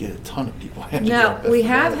 God, you would get a ton of people. Now, we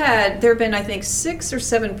have had, there have been, I think, 6 or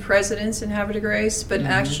 7 presidents in Havre de Grace, but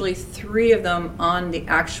actually 3 of them on the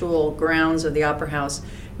actual grounds of the Opera House.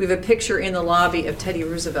 We have a picture in the lobby of Teddy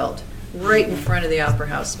Roosevelt right in front of the Opera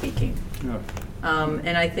House speaking. Yeah.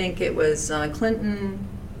 And I think it was Clinton,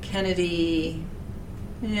 Kennedy,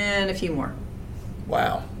 and a few more.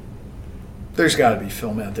 Wow. There's got to be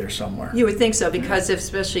film out there somewhere. You would think so, because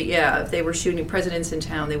especially, if they were shooting presidents in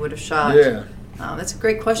town, they would have shot. Yeah. That's a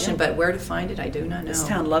great question, but where to find it, I do not know. This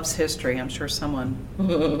town loves history. I'm sure someone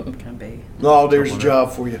can be. No, there's a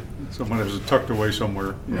job for you. Someone is tucked away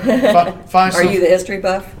somewhere. Yeah. Find Are you the history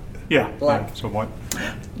buff? Yeah. Like- Yeah, somewhat.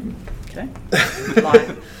 Okay.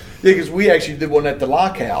 Yeah, because we actually did one at the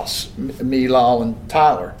Lock House. Me, Lyle, and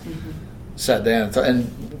Tyler sat down,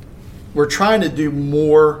 and we're trying to do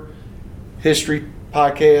more history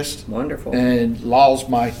podcasts. Wonderful. And Lyle's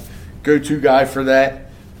my go-to guy for that.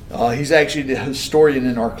 He's actually the historian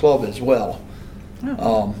in our club as well.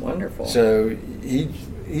 Wonderful. So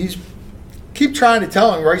he's keep trying to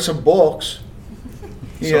tell him write some books.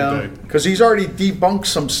 Someday. Because he's already debunked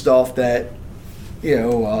some stuff that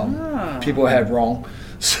people had wrong.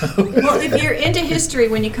 So Well, if you're into history,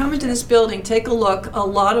 when you come into this building, take a look. A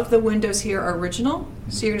lot of the windows here are original,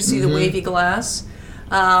 so you're going to see the wavy glass.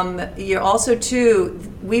 You're also, too,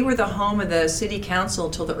 we were the home of the city council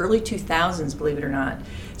until the early 2000s, believe it or not.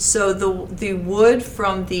 So the wood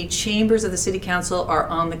from the chambers of the city council are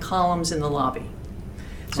on the columns in the lobby.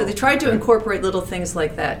 So they tried to incorporate little things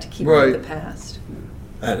like that to keep with the past.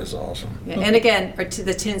 that is awesome. Yeah, and again,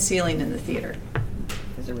 the tin ceiling in the theater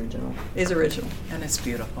Is original. And it's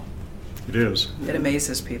beautiful. It is. It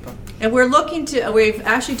amazes people. And we've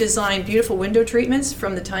actually designed beautiful window treatments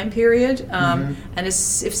from the time period. And if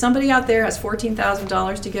somebody out there has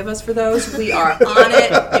 $14,000 to give us for those, we are on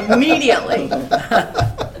it immediately.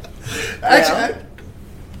 Actually,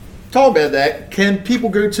 talk about that. Can people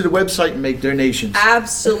go to the website and make donations?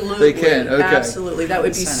 Absolutely. They can, okay. Absolutely. That would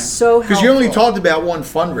be so helpful. Because you only talked about one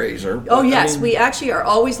fundraiser. Oh, but, yes. We actually are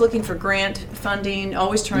always looking for grant funding,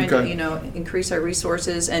 always trying to, increase our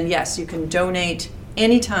resources. And yes, you can donate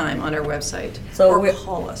anytime on our website or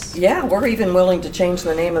call us. Yeah, we're even willing to change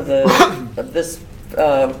the name of of this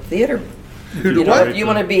theater. If you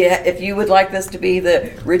want to be, if you would like this to be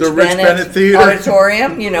the Rich Bennett Theater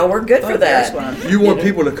Auditorium, we're good for that. You want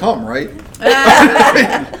people to come, right?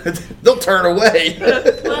 They'll turn away.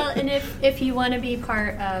 Well, and if you want to be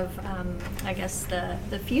part of, I guess,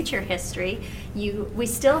 the future history, we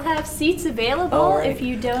still have seats available. Oh, right. If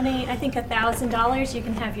you donate, I think $1,000, you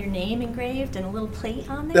can have your name engraved and a little plate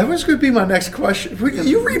on there. That was going to be my next question.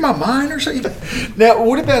 You read my mind or something? Now,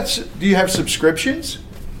 what about, do you have subscriptions?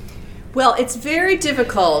 Well, it's very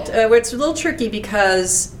difficult. It's a little tricky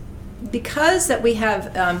because that we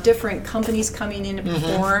have different companies coming in to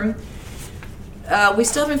perform. We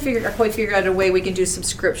still haven't quite figured out a way we can do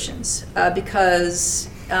subscriptions because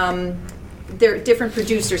they're different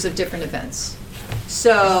producers of different events.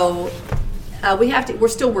 So we're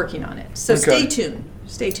still working on it. So stay tuned.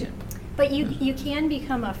 Stay tuned. But you can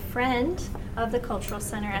become a friend of the Cultural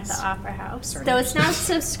Center at the Opera House. Though it's not a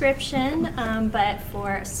subscription, but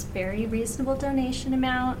for a very reasonable donation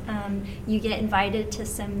amount, you get invited to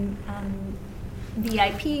some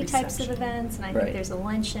VIP types of events, and I think there's a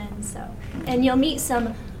luncheon. And you'll meet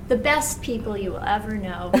the best people you will ever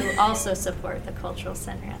know who also support the Cultural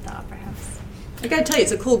Center at the Opera House. I gotta tell you,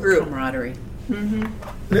 it's a cool group. Camaraderie.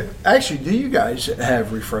 Actually, do you guys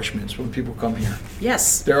have refreshments when people come here?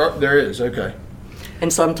 Yes. There is, okay.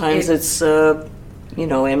 And sometimes it's,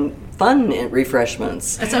 and fun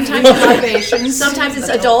refreshments. And sometimes it's libations. Sometimes it's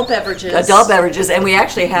adult beverages. Adult beverages, and we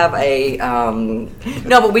actually have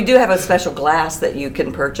but we do have a special glass that you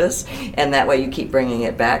can purchase, and that way you keep bringing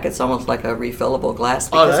it back. It's almost like a refillable glass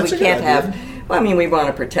because that's we a good can't idea. have. Well, I mean, we want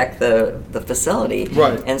to protect the facility,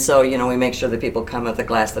 Right. And so we make sure that people come with a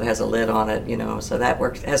glass that has a lid on it. So that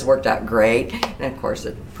has worked out great, and of course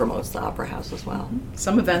it promotes the Opera House as well.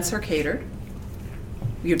 Some events are catered.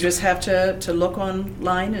 You just have to look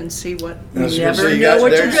online and see what. You never know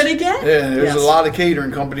what you're going to get. Yeah, there's Yes. a lot of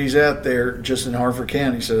catering companies out there just in Harford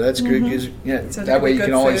County, so that's good. 'Cause, So that way you good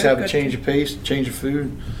can always food, have a good- change of pace, change of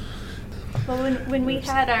food. Well, when we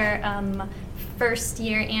had our first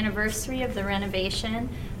year anniversary of the renovation,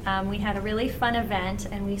 we had a really fun event,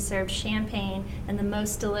 and we served champagne and the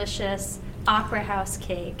most delicious Opera House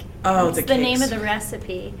cake. Oh, That's the name cakes. of the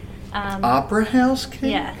recipe. Opera House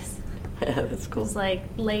cake? Yes. That's It cool. was like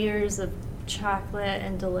layers of chocolate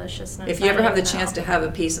and deliciousness. If you ever I have the don't know. chance to have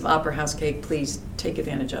a piece of Opera House cake, please take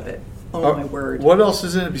advantage of it. Oh, my word. What else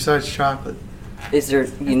is in it besides chocolate? Is there?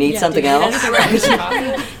 You need something Yeah, else?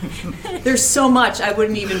 There's so much I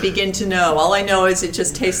wouldn't even begin to know. All I know is it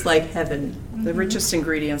just tastes like heaven. The richest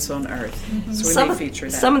ingredients on earth. So we Some may of, feature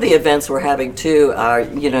that. some of the events we're having too are,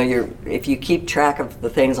 if you keep track of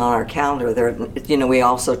the things on our calendar, we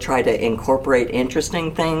also try to incorporate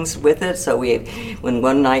interesting things with it. So when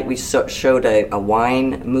one night we showed a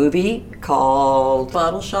wine movie called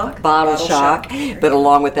Bottle shock? Bottle Shock, but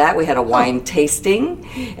along with that we had a wine tasting,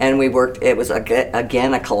 and we worked. It was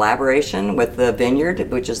again a collaboration with the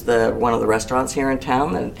Vineyard, which is one of the restaurants here in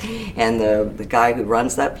town, and the guy who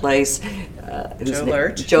runs that place. Joe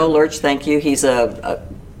Lurch. Joe Lurch, thank you. He's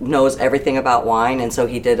knows everything about wine, and so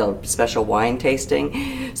he did a special wine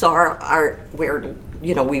tasting. So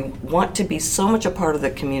we want to be so much a part of the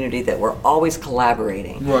community that we're always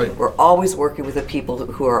collaborating. Right. We're always working with the people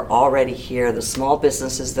who are already here, the small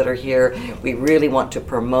businesses that are here. We really want to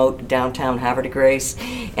promote downtown Havre de Grace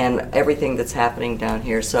and everything that's happening down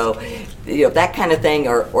here. So, that kind of thing,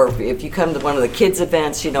 or if you come to one of the kids'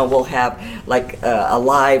 events, we'll have like a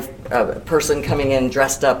live person coming in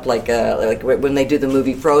dressed up like when they do the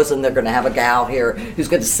movie Frozen, they're going to have a gal here who's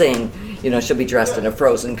going to sing. She'll be dressed in a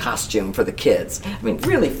Frozen costume for the kids. I mean,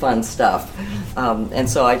 really fun stuff. And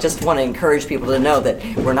so I just want to encourage people to know that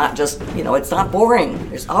we're not just, it's not boring.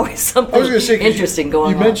 There's always something I was going to say, 'cause interesting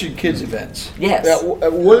going on. You mentioned kids events. Yes.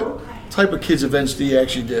 What type of kids events do you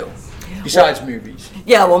actually do besides movies?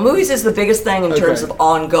 Yeah, well, movies is the biggest thing in terms Okay. of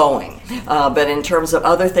ongoing. But in terms of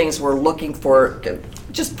other things, we're looking for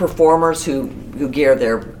just performers who gear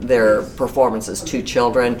their performances to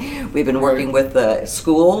children. We've been working with the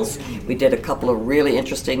schools. We did a couple of really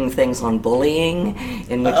interesting things on bullying,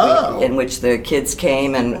 in which the kids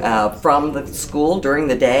came and from the school during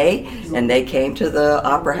the day, and they came to the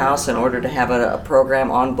Opera House in order to have a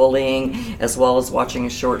program on bullying, as well as watching a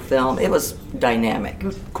short film. It was dynamic.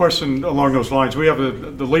 Question along those lines. We have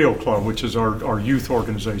the Leo Club, which is our youth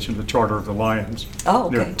organization, the charter of the Lions. Oh,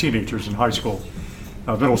 okay. They're teenagers in high school,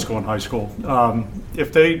 middle school and high school.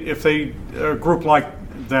 If a group like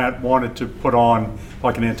that wanted to put on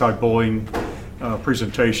like an anti-bullying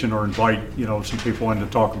presentation or invite some people in to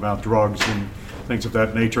talk about drugs and things of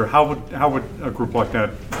that nature, how would a group like that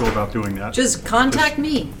go about doing that? Just contact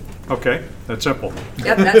me. Okay, that's simple.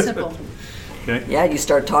 Yep, that's simple. Okay. Yeah, you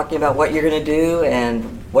start talking about what you're going to do and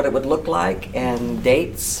what it would look like and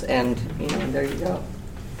dates, and there you go.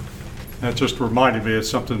 That just reminded me of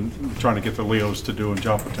something I'm trying to get the Leos to do in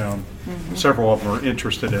Jopletown. Several of them are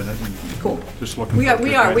interested in it. And Cool. Just looking. We for a are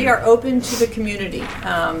good we venue. are open to the community.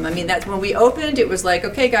 That's when we opened. It was like,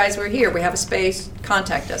 okay, guys, we're here. We have a space.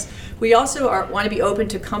 Contact us. We also want to be open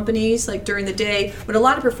to companies. Like during the day, when a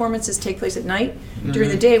lot of performances take place at night, during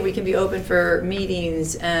the day we can be open for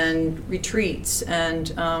meetings and retreats and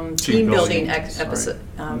team building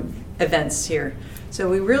events here. So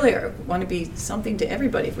we really want to be something to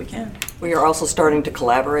everybody if we can. We are also starting to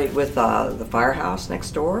collaborate with the firehouse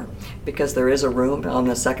next door, because there is a room on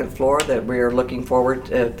the second floor that we are looking forward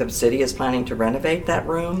to. The city is planning to renovate that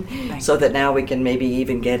room, so that now we can maybe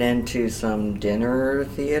even get into some dinner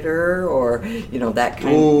theater or that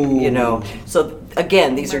kind. So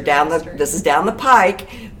again, this is down the pike,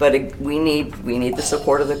 but we need the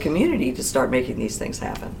support of the community to start making these things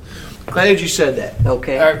happen. Glad you said that.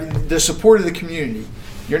 Okay. The support of the community.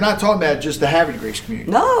 You're not talking about just the Havre de Grace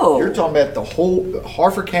community. No. You're talking about the whole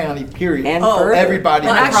Harford County, period. And further. Everybody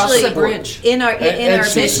Well, across actually, the bridge. in our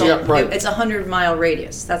And mission, yeah, right. it's a 100-mile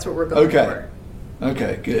radius. That's what we're going for.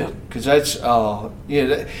 Okay, good. Because that's, a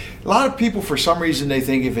lot of people, for some reason, they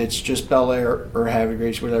think if it's just Bel Air or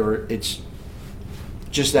Havre, whatever, it's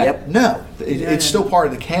just that. Yep. No, it's still part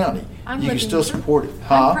of the county. You can still support it.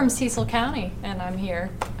 I'm from Cecil County, and I'm here.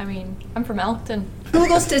 I mean, I'm from Elkton.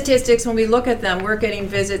 Google statistics, when we look at them, we're getting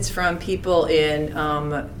visits from people in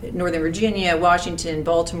Northern Virginia, Washington,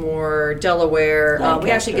 Baltimore, Delaware.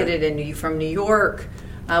 We actually get it from New York.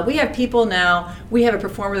 We have people now. We have a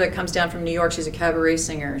performer that comes down from New York. She's a cabaret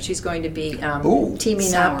singer. She's going to be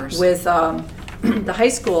teaming up with the high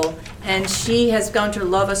school, and she has gone to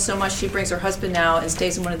love us so much. She brings her husband now and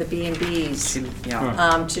stays in one of the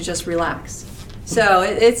B&Bs to just relax. So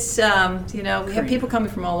it's we have people coming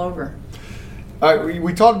from all over. All right,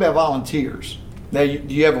 we talked about volunteers. Now, do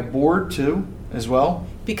you have a board too, as well?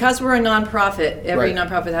 Because we're a nonprofit, every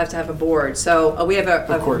nonprofit has to have a board. So we have a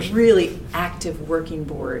really active working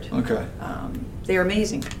board. Okay. They're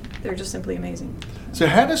amazing. They're just simply amazing. So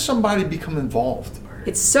how does somebody become involved?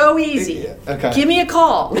 It's so easy. Okay. Give me a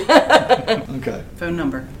call. Okay. Phone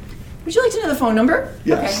number. Would you like to know the phone number?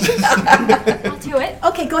 Yes. Okay. I'll do it.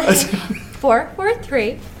 Okay, go ahead.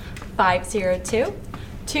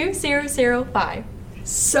 443-502-2005.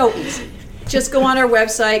 So easy. Just go on our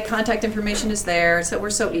website. Contact information is there. So we're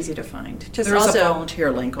so easy to find. Just There's also a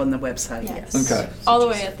volunteer link on the website. Yes. Okay. All the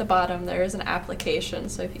way at the bottom, there is an application.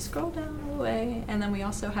 So if you scroll down all the way, and then we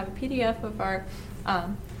also have a PDF of our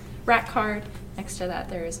rat card. Next to that,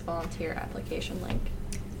 there is a volunteer application link.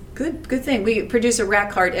 Good thing. We produce a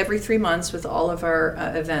rat card every 3 months with all of our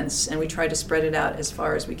events, and we try to spread it out as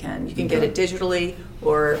far as we can. You can get it digitally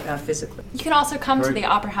or physically. You can also come to the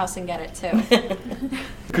Opera House and get it too.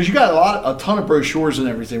 Because you got a ton of brochures and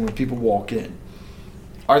everything when people walk in.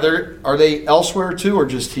 Are they elsewhere too, or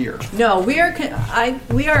just here? No, we are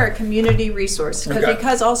a community resource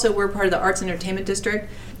because also we're part of the Arts and Entertainment District.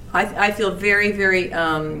 I feel very, very.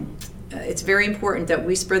 It's very important that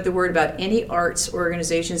we spread the word about any arts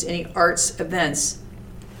organizations, any arts events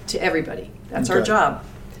to everybody. That's our job.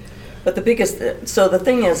 But the thing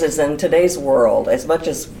is in today's world, as much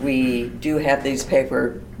as we do have these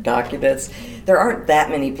paper documents, there aren't that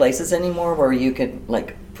many places anymore where you could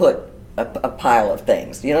put a pile of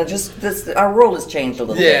things. Our world has changed a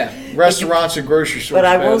little bit. Yeah, restaurants and grocery stores. But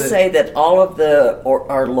I will say that all of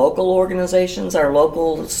our local organizations, our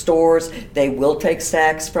local stores, they will take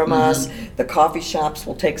stacks from us. The coffee shops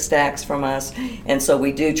will take stacks from us. And so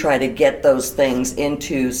we do try to get those things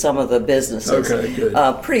into some of the businesses. Okay,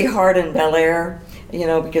 good. Pretty hard in Bel Air,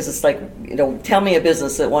 because it's tell me a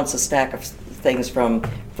business that wants a stack of things from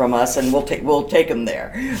us, and we'll take them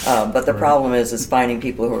there. But the problem is finding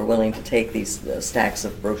people who are willing to take these stacks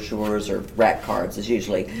of brochures or rat cards is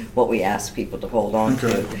usually what we ask people to hold on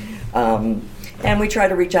to. And we try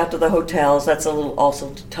to reach out to the hotels. That's a little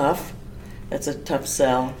also tough. That's a tough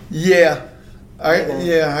sell. Yeah,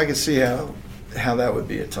 I can see how that would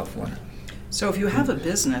be a tough one. So if you have a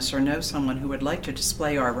business or know someone who would like to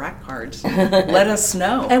display our rat cards, let us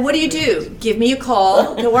know. And what do? Give me a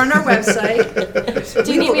call. Go on our website.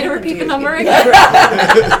 Do you need me to repeat the number again?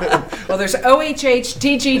 Well, there's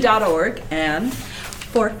ohhtg.org and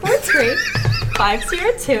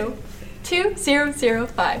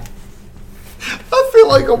 443-502-2005. I feel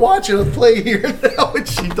like I'm watching a play here now when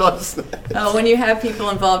she does that. Oh, when you have people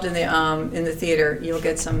involved in the theater, you'll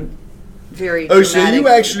get some very dramatic. So you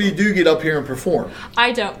actually do get up here and perform?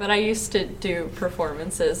 I don't, but I used to do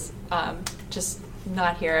performances, just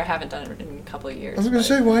not here. I haven't done it in a couple of years. I was going to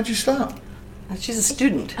say, why'd you stop? She's a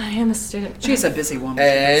student. I am a student. She's a busy woman.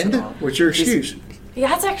 And what's your excuse? Yeah,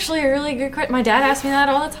 that's actually a really good question. My dad asks me that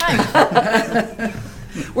all the time.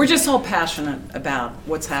 We're just all passionate about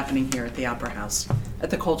what's happening here at the Opera House, at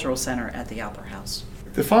the Cultural Center at the Opera House.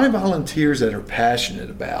 To find volunteers that are passionate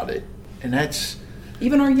about it, and that's...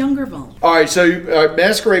 Even our younger volunteers. All right, so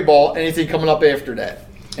Masquerade Ball, anything coming up after that?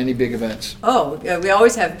 Any big events? Oh, we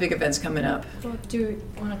always have big events coming up. Well, do you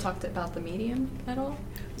want to talk about the medium at all?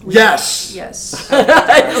 Yes. Yes.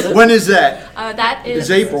 When is that? That is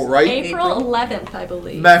April, right? April 11th, I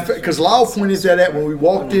believe. Because Lyle pointed that out when we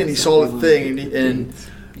walked in. He saw the thing, and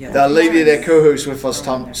the lady that co-hosts with us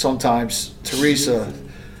sometimes, Teresa,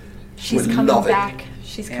 she's would coming love back. It.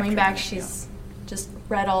 She's coming back. She's just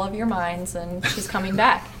read all of your minds, and she's coming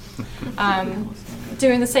back.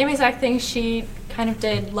 Doing the same exact thing she kind of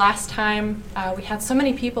did last time. We had so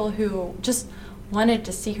many people who just wanted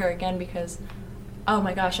to see her again because, oh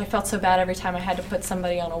my gosh, I felt so bad every time I had to put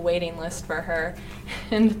somebody on a waiting list for her.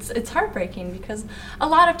 And it's heartbreaking because a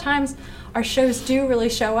lot of times our shows do really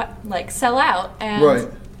sell out,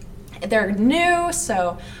 and they're new,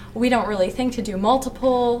 so we don't really think to do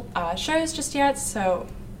multiple shows just yet, so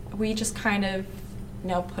we just kind of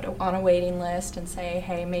put on a waiting list and say,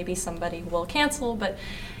 hey, maybe somebody will cancel, but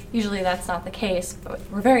usually that's not the case. But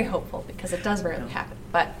we're very hopeful because it does rarely happen.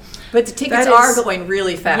 But the tickets are going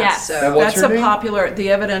really fast. Yes. So. What's That's her a name? popular, the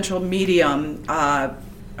evidential medium.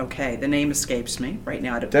 Okay, the name escapes me right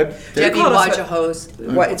now. Debbie Wajaho's.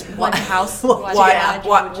 It's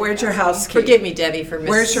where's your house key? Forgive me, Debbie, for missing.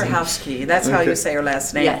 Where's your house key? That's how you say her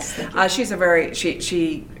last name. Yes. She's a very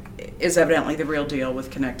she is evidently the real deal with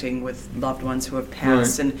connecting with loved ones who have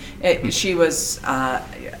passed, Right. and she was a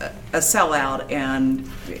sellout. And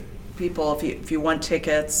people, if you want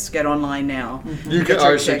tickets, get online now. You can.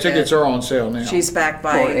 All right, so tickets are on sale now. She's back For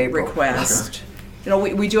by April. request. You know,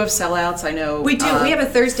 we do have sellouts. I know We do. We have a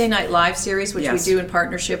Thursday night live series, which Yes. we do in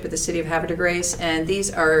partnership with the City of Havre, and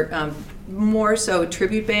these are more so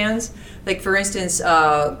tribute bands. Like, for instance,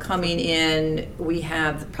 coming in, we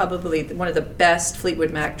have probably one of the best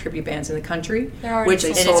Fleetwood Mac tribute bands in the country, They're already and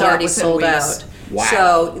sold it's out already within sold weeks. out.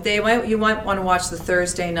 Wow. So you might want to watch the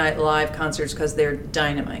Thursday night live concerts because they're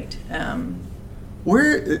dynamite.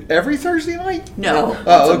 Where every Thursday night? No,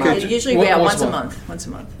 Oh, okay. usually once a month. Once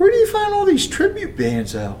a month. Where do you find all these tribute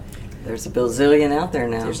bands out? There's a bazillion out there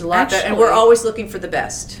now. There's a lot, and Actually- we're always looking for the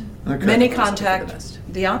best. Okay. Many Always looking for contact the best.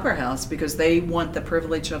 the Opera House because they want the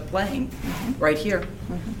privilege of playing right here.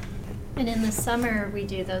 And in the summer, we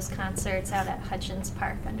do those concerts out at Hutchins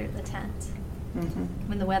Park under the tent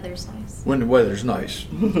when the weather's nice. When the weather's nice.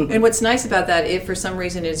 And what's nice about that, if for some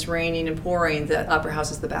reason it's raining and pouring, the Opera House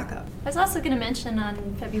is the backup. I was also going to mention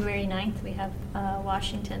on February 9th, we have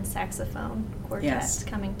Washington Saxophone Quartet Yes.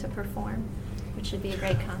 coming to perform, which should be a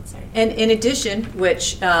great concert. And in addition,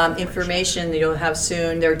 which information you'll have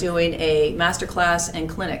soon, they're doing a masterclass and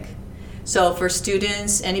clinic. So for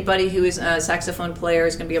students, anybody who is a saxophone player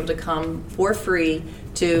is going to be able to come for free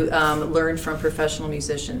to learn from professional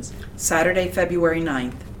musicians. Saturday, February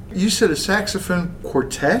 9th. You said a saxophone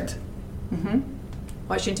quartet?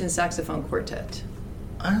 Washington Saxophone Quartet.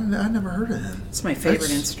 I never heard of them. It's my favorite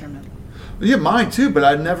That's- instrument. Yeah, mine too, but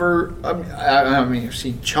I never. I mean, I've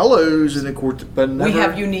seen cellos in the quartet, but never. We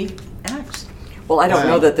have unique acts. Well, I don't Wow.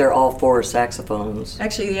 know that they're all four saxophones.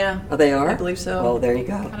 Actually, yeah. Oh, they are? I believe so. Well, there you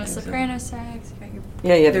go. Got a soprano sax. You got your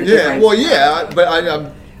Yeah, you have your Yeah, different- well, yeah, but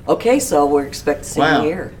I'm. Okay, so we're expecting to see Wow. you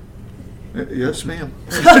here. Yes, ma'am.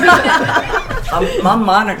 I'm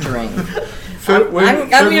monitoring.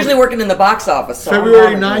 Wait, I'm usually working in the box office. So I'm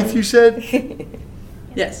February monitoring. 9th, you said?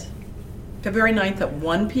 Yes. February 9th at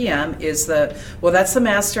 1 p.m. is that's the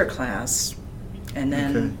master class. And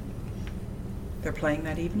then Okay. they're playing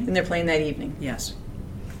that evening? And they're playing that evening. Yes.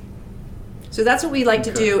 So that's what we like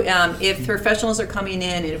to Okay. do. If professionals are coming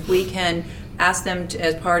in, and if we can ask them to,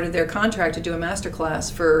 as part of their contract, to do a master class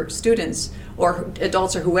for students or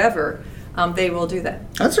adults or whoever, they will do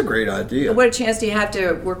that. That's a great idea. What a chance do you have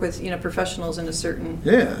to work with professionals in a certain?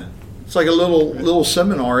 Yeah. It's like a little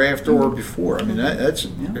seminar after or before. I mean, that's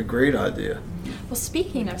a great idea. Well,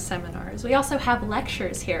 speaking of seminars, we also have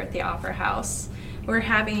lectures here at the Opera House. We're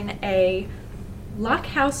having a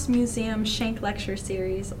Lockhouse Museum Schenck Lecture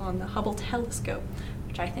Series on the Hubble telescope,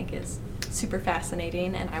 which I think is super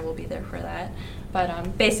fascinating, and I will be there for that.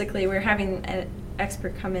 But basically, we're having an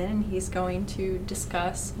expert come in, and he's going to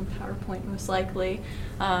discuss on PowerPoint most likely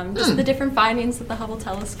just the different findings that the Hubble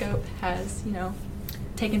telescope has,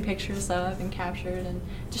 taken pictures of and captured, and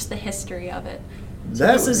just the history of it.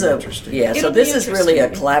 This is interesting. Yeah, so It'll this be is really a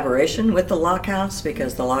interesting. collaboration with the Lockhouse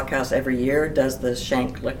because the Lockhouse every year does the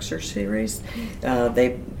Schenck Lecture Series.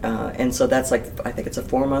 And so that's I think it's a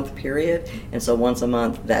 4-month period, and so once a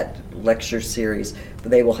month that lecture series,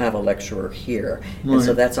 they will have a lecturer here, and so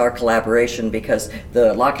Right. that's our collaboration because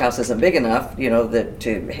the Lockhouse isn't big enough,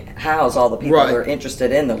 to house all the people Right. that are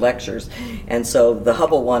interested in the lectures, and so the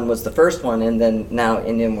Hubble one was the first one, and then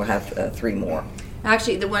we'll have 3 more.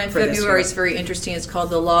 Actually, the one in For this February year. is very interesting. It's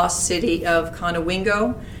called the Lost City of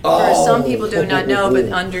Conowingo. Oh. Some people do not know, but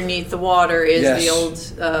underneath the water is Yes. the old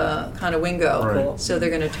Conowingo. Right. So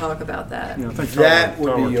they're going to talk about that. Yeah, I think That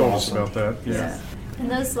Tyler would be told us awesome. about that. Yeah.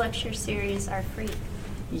 And those lecture series are free.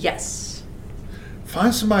 Yes.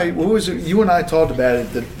 Find somebody. What was it? You and I talked about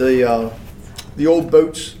it. The old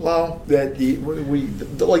boats, Lyle. That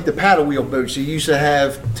like the paddle wheel boats. You used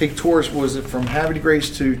to take tours. Was it from Havre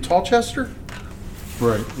to Tolchester?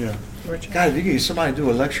 Right, yeah. God, if you could get somebody to do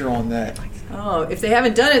a lecture on that. Oh, if they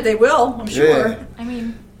haven't done it, they will, I'm sure. Yeah. I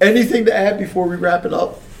mean, Anything to add before we wrap it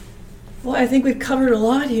up? Well, I think we've covered a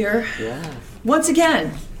lot here. Yeah. Once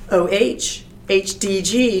again,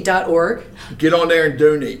 OHHDG.org. Get on there and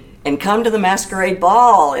donate. And come to the Masquerade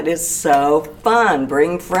Ball. It is so fun.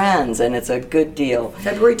 Bring friends, and it's a good deal.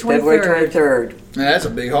 February 23rd. February 23rd. Man, that's a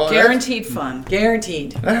big haul. Guaranteed fun.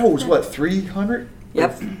 Guaranteed. That holds what, 300?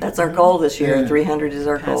 Yep, that's our goal this year. Yeah. 300 is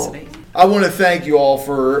our goal. I want to thank you all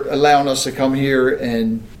for allowing us to come here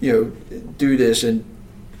and do this. And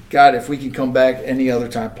God, if we can come back any other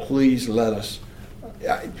time, please let us.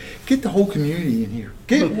 Get the whole community in here.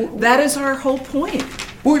 That is our whole point.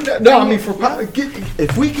 No, I mean,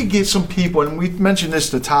 if we could get some people, and we mentioned this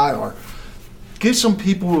to Tyler, get some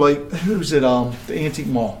people like, who's at the Antique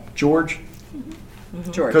Mall? George?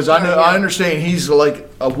 George. Because I understand he's like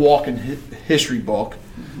a walking history book.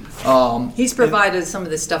 He's provided some of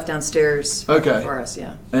the stuff downstairs for us,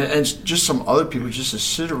 yeah. And just some other people just to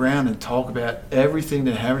sit around and talk about everything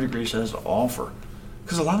that Havre Grace has to offer.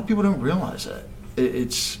 Because a lot of people don't realize that.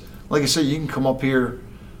 It's, like I said, you can come up here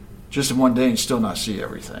just in one day and still not see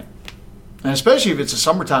everything. And especially if it's the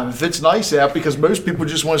summertime, if it's nice out, because most people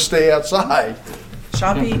just want to stay outside.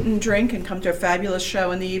 Shop, eat, and drink, and come to a fabulous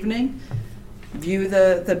show in the evening. View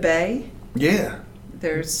the bay. Yeah.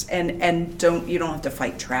 You don't have to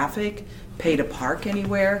fight traffic, pay to park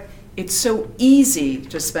anywhere. It's so easy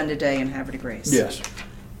to spend a day in Havre Grace. Yes.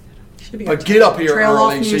 But get up here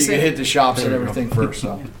early so you can hit the shops and everything first.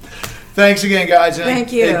 So. Thanks again, guys. And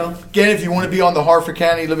thank you. Again, if you want to be on the Harford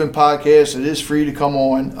County Living Podcast, it is free to come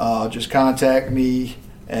on. Just contact me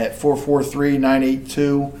at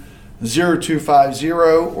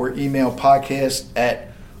 443-982-0250 or email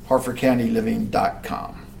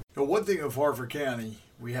podcast@harfordcountyliving.com. Now, one thing of Harford County,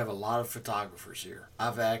 we have a lot of photographers here.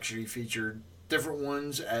 I've actually featured different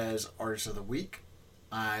ones as Artists of the Week.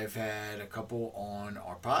 I've had a couple on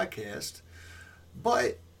our podcast.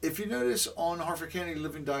 But if you notice on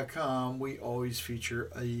harfordcountyliving.com, we always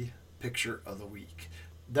feature a picture of the week.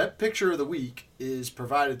 That picture of the week is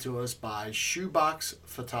provided to us by Shoebox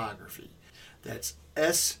Photography. That's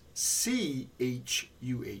SCHUH,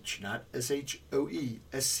 not SHOE,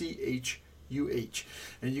 SCHUH.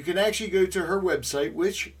 And you can actually go to her website,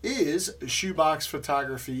 which is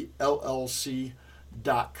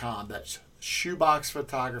shoeboxphotographyllc.com. That's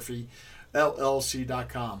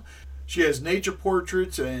shoeboxphotographyllc.com. She has nature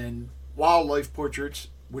portraits and wildlife portraits,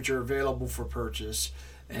 which are available for purchase.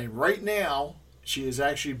 And right now, she is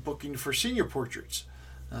actually booking for senior portraits.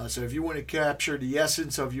 So if you want to capture the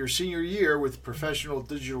essence of your senior year with professional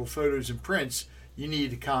digital photos and prints, you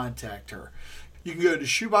need to contact her. You can go to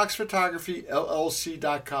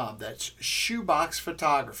shoeboxphotographyllc.com. That's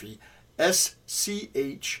shoeboxphotography,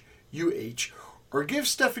 SCHUH, or give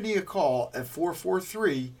Stephanie a call at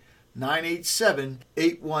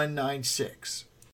 443-987-8196.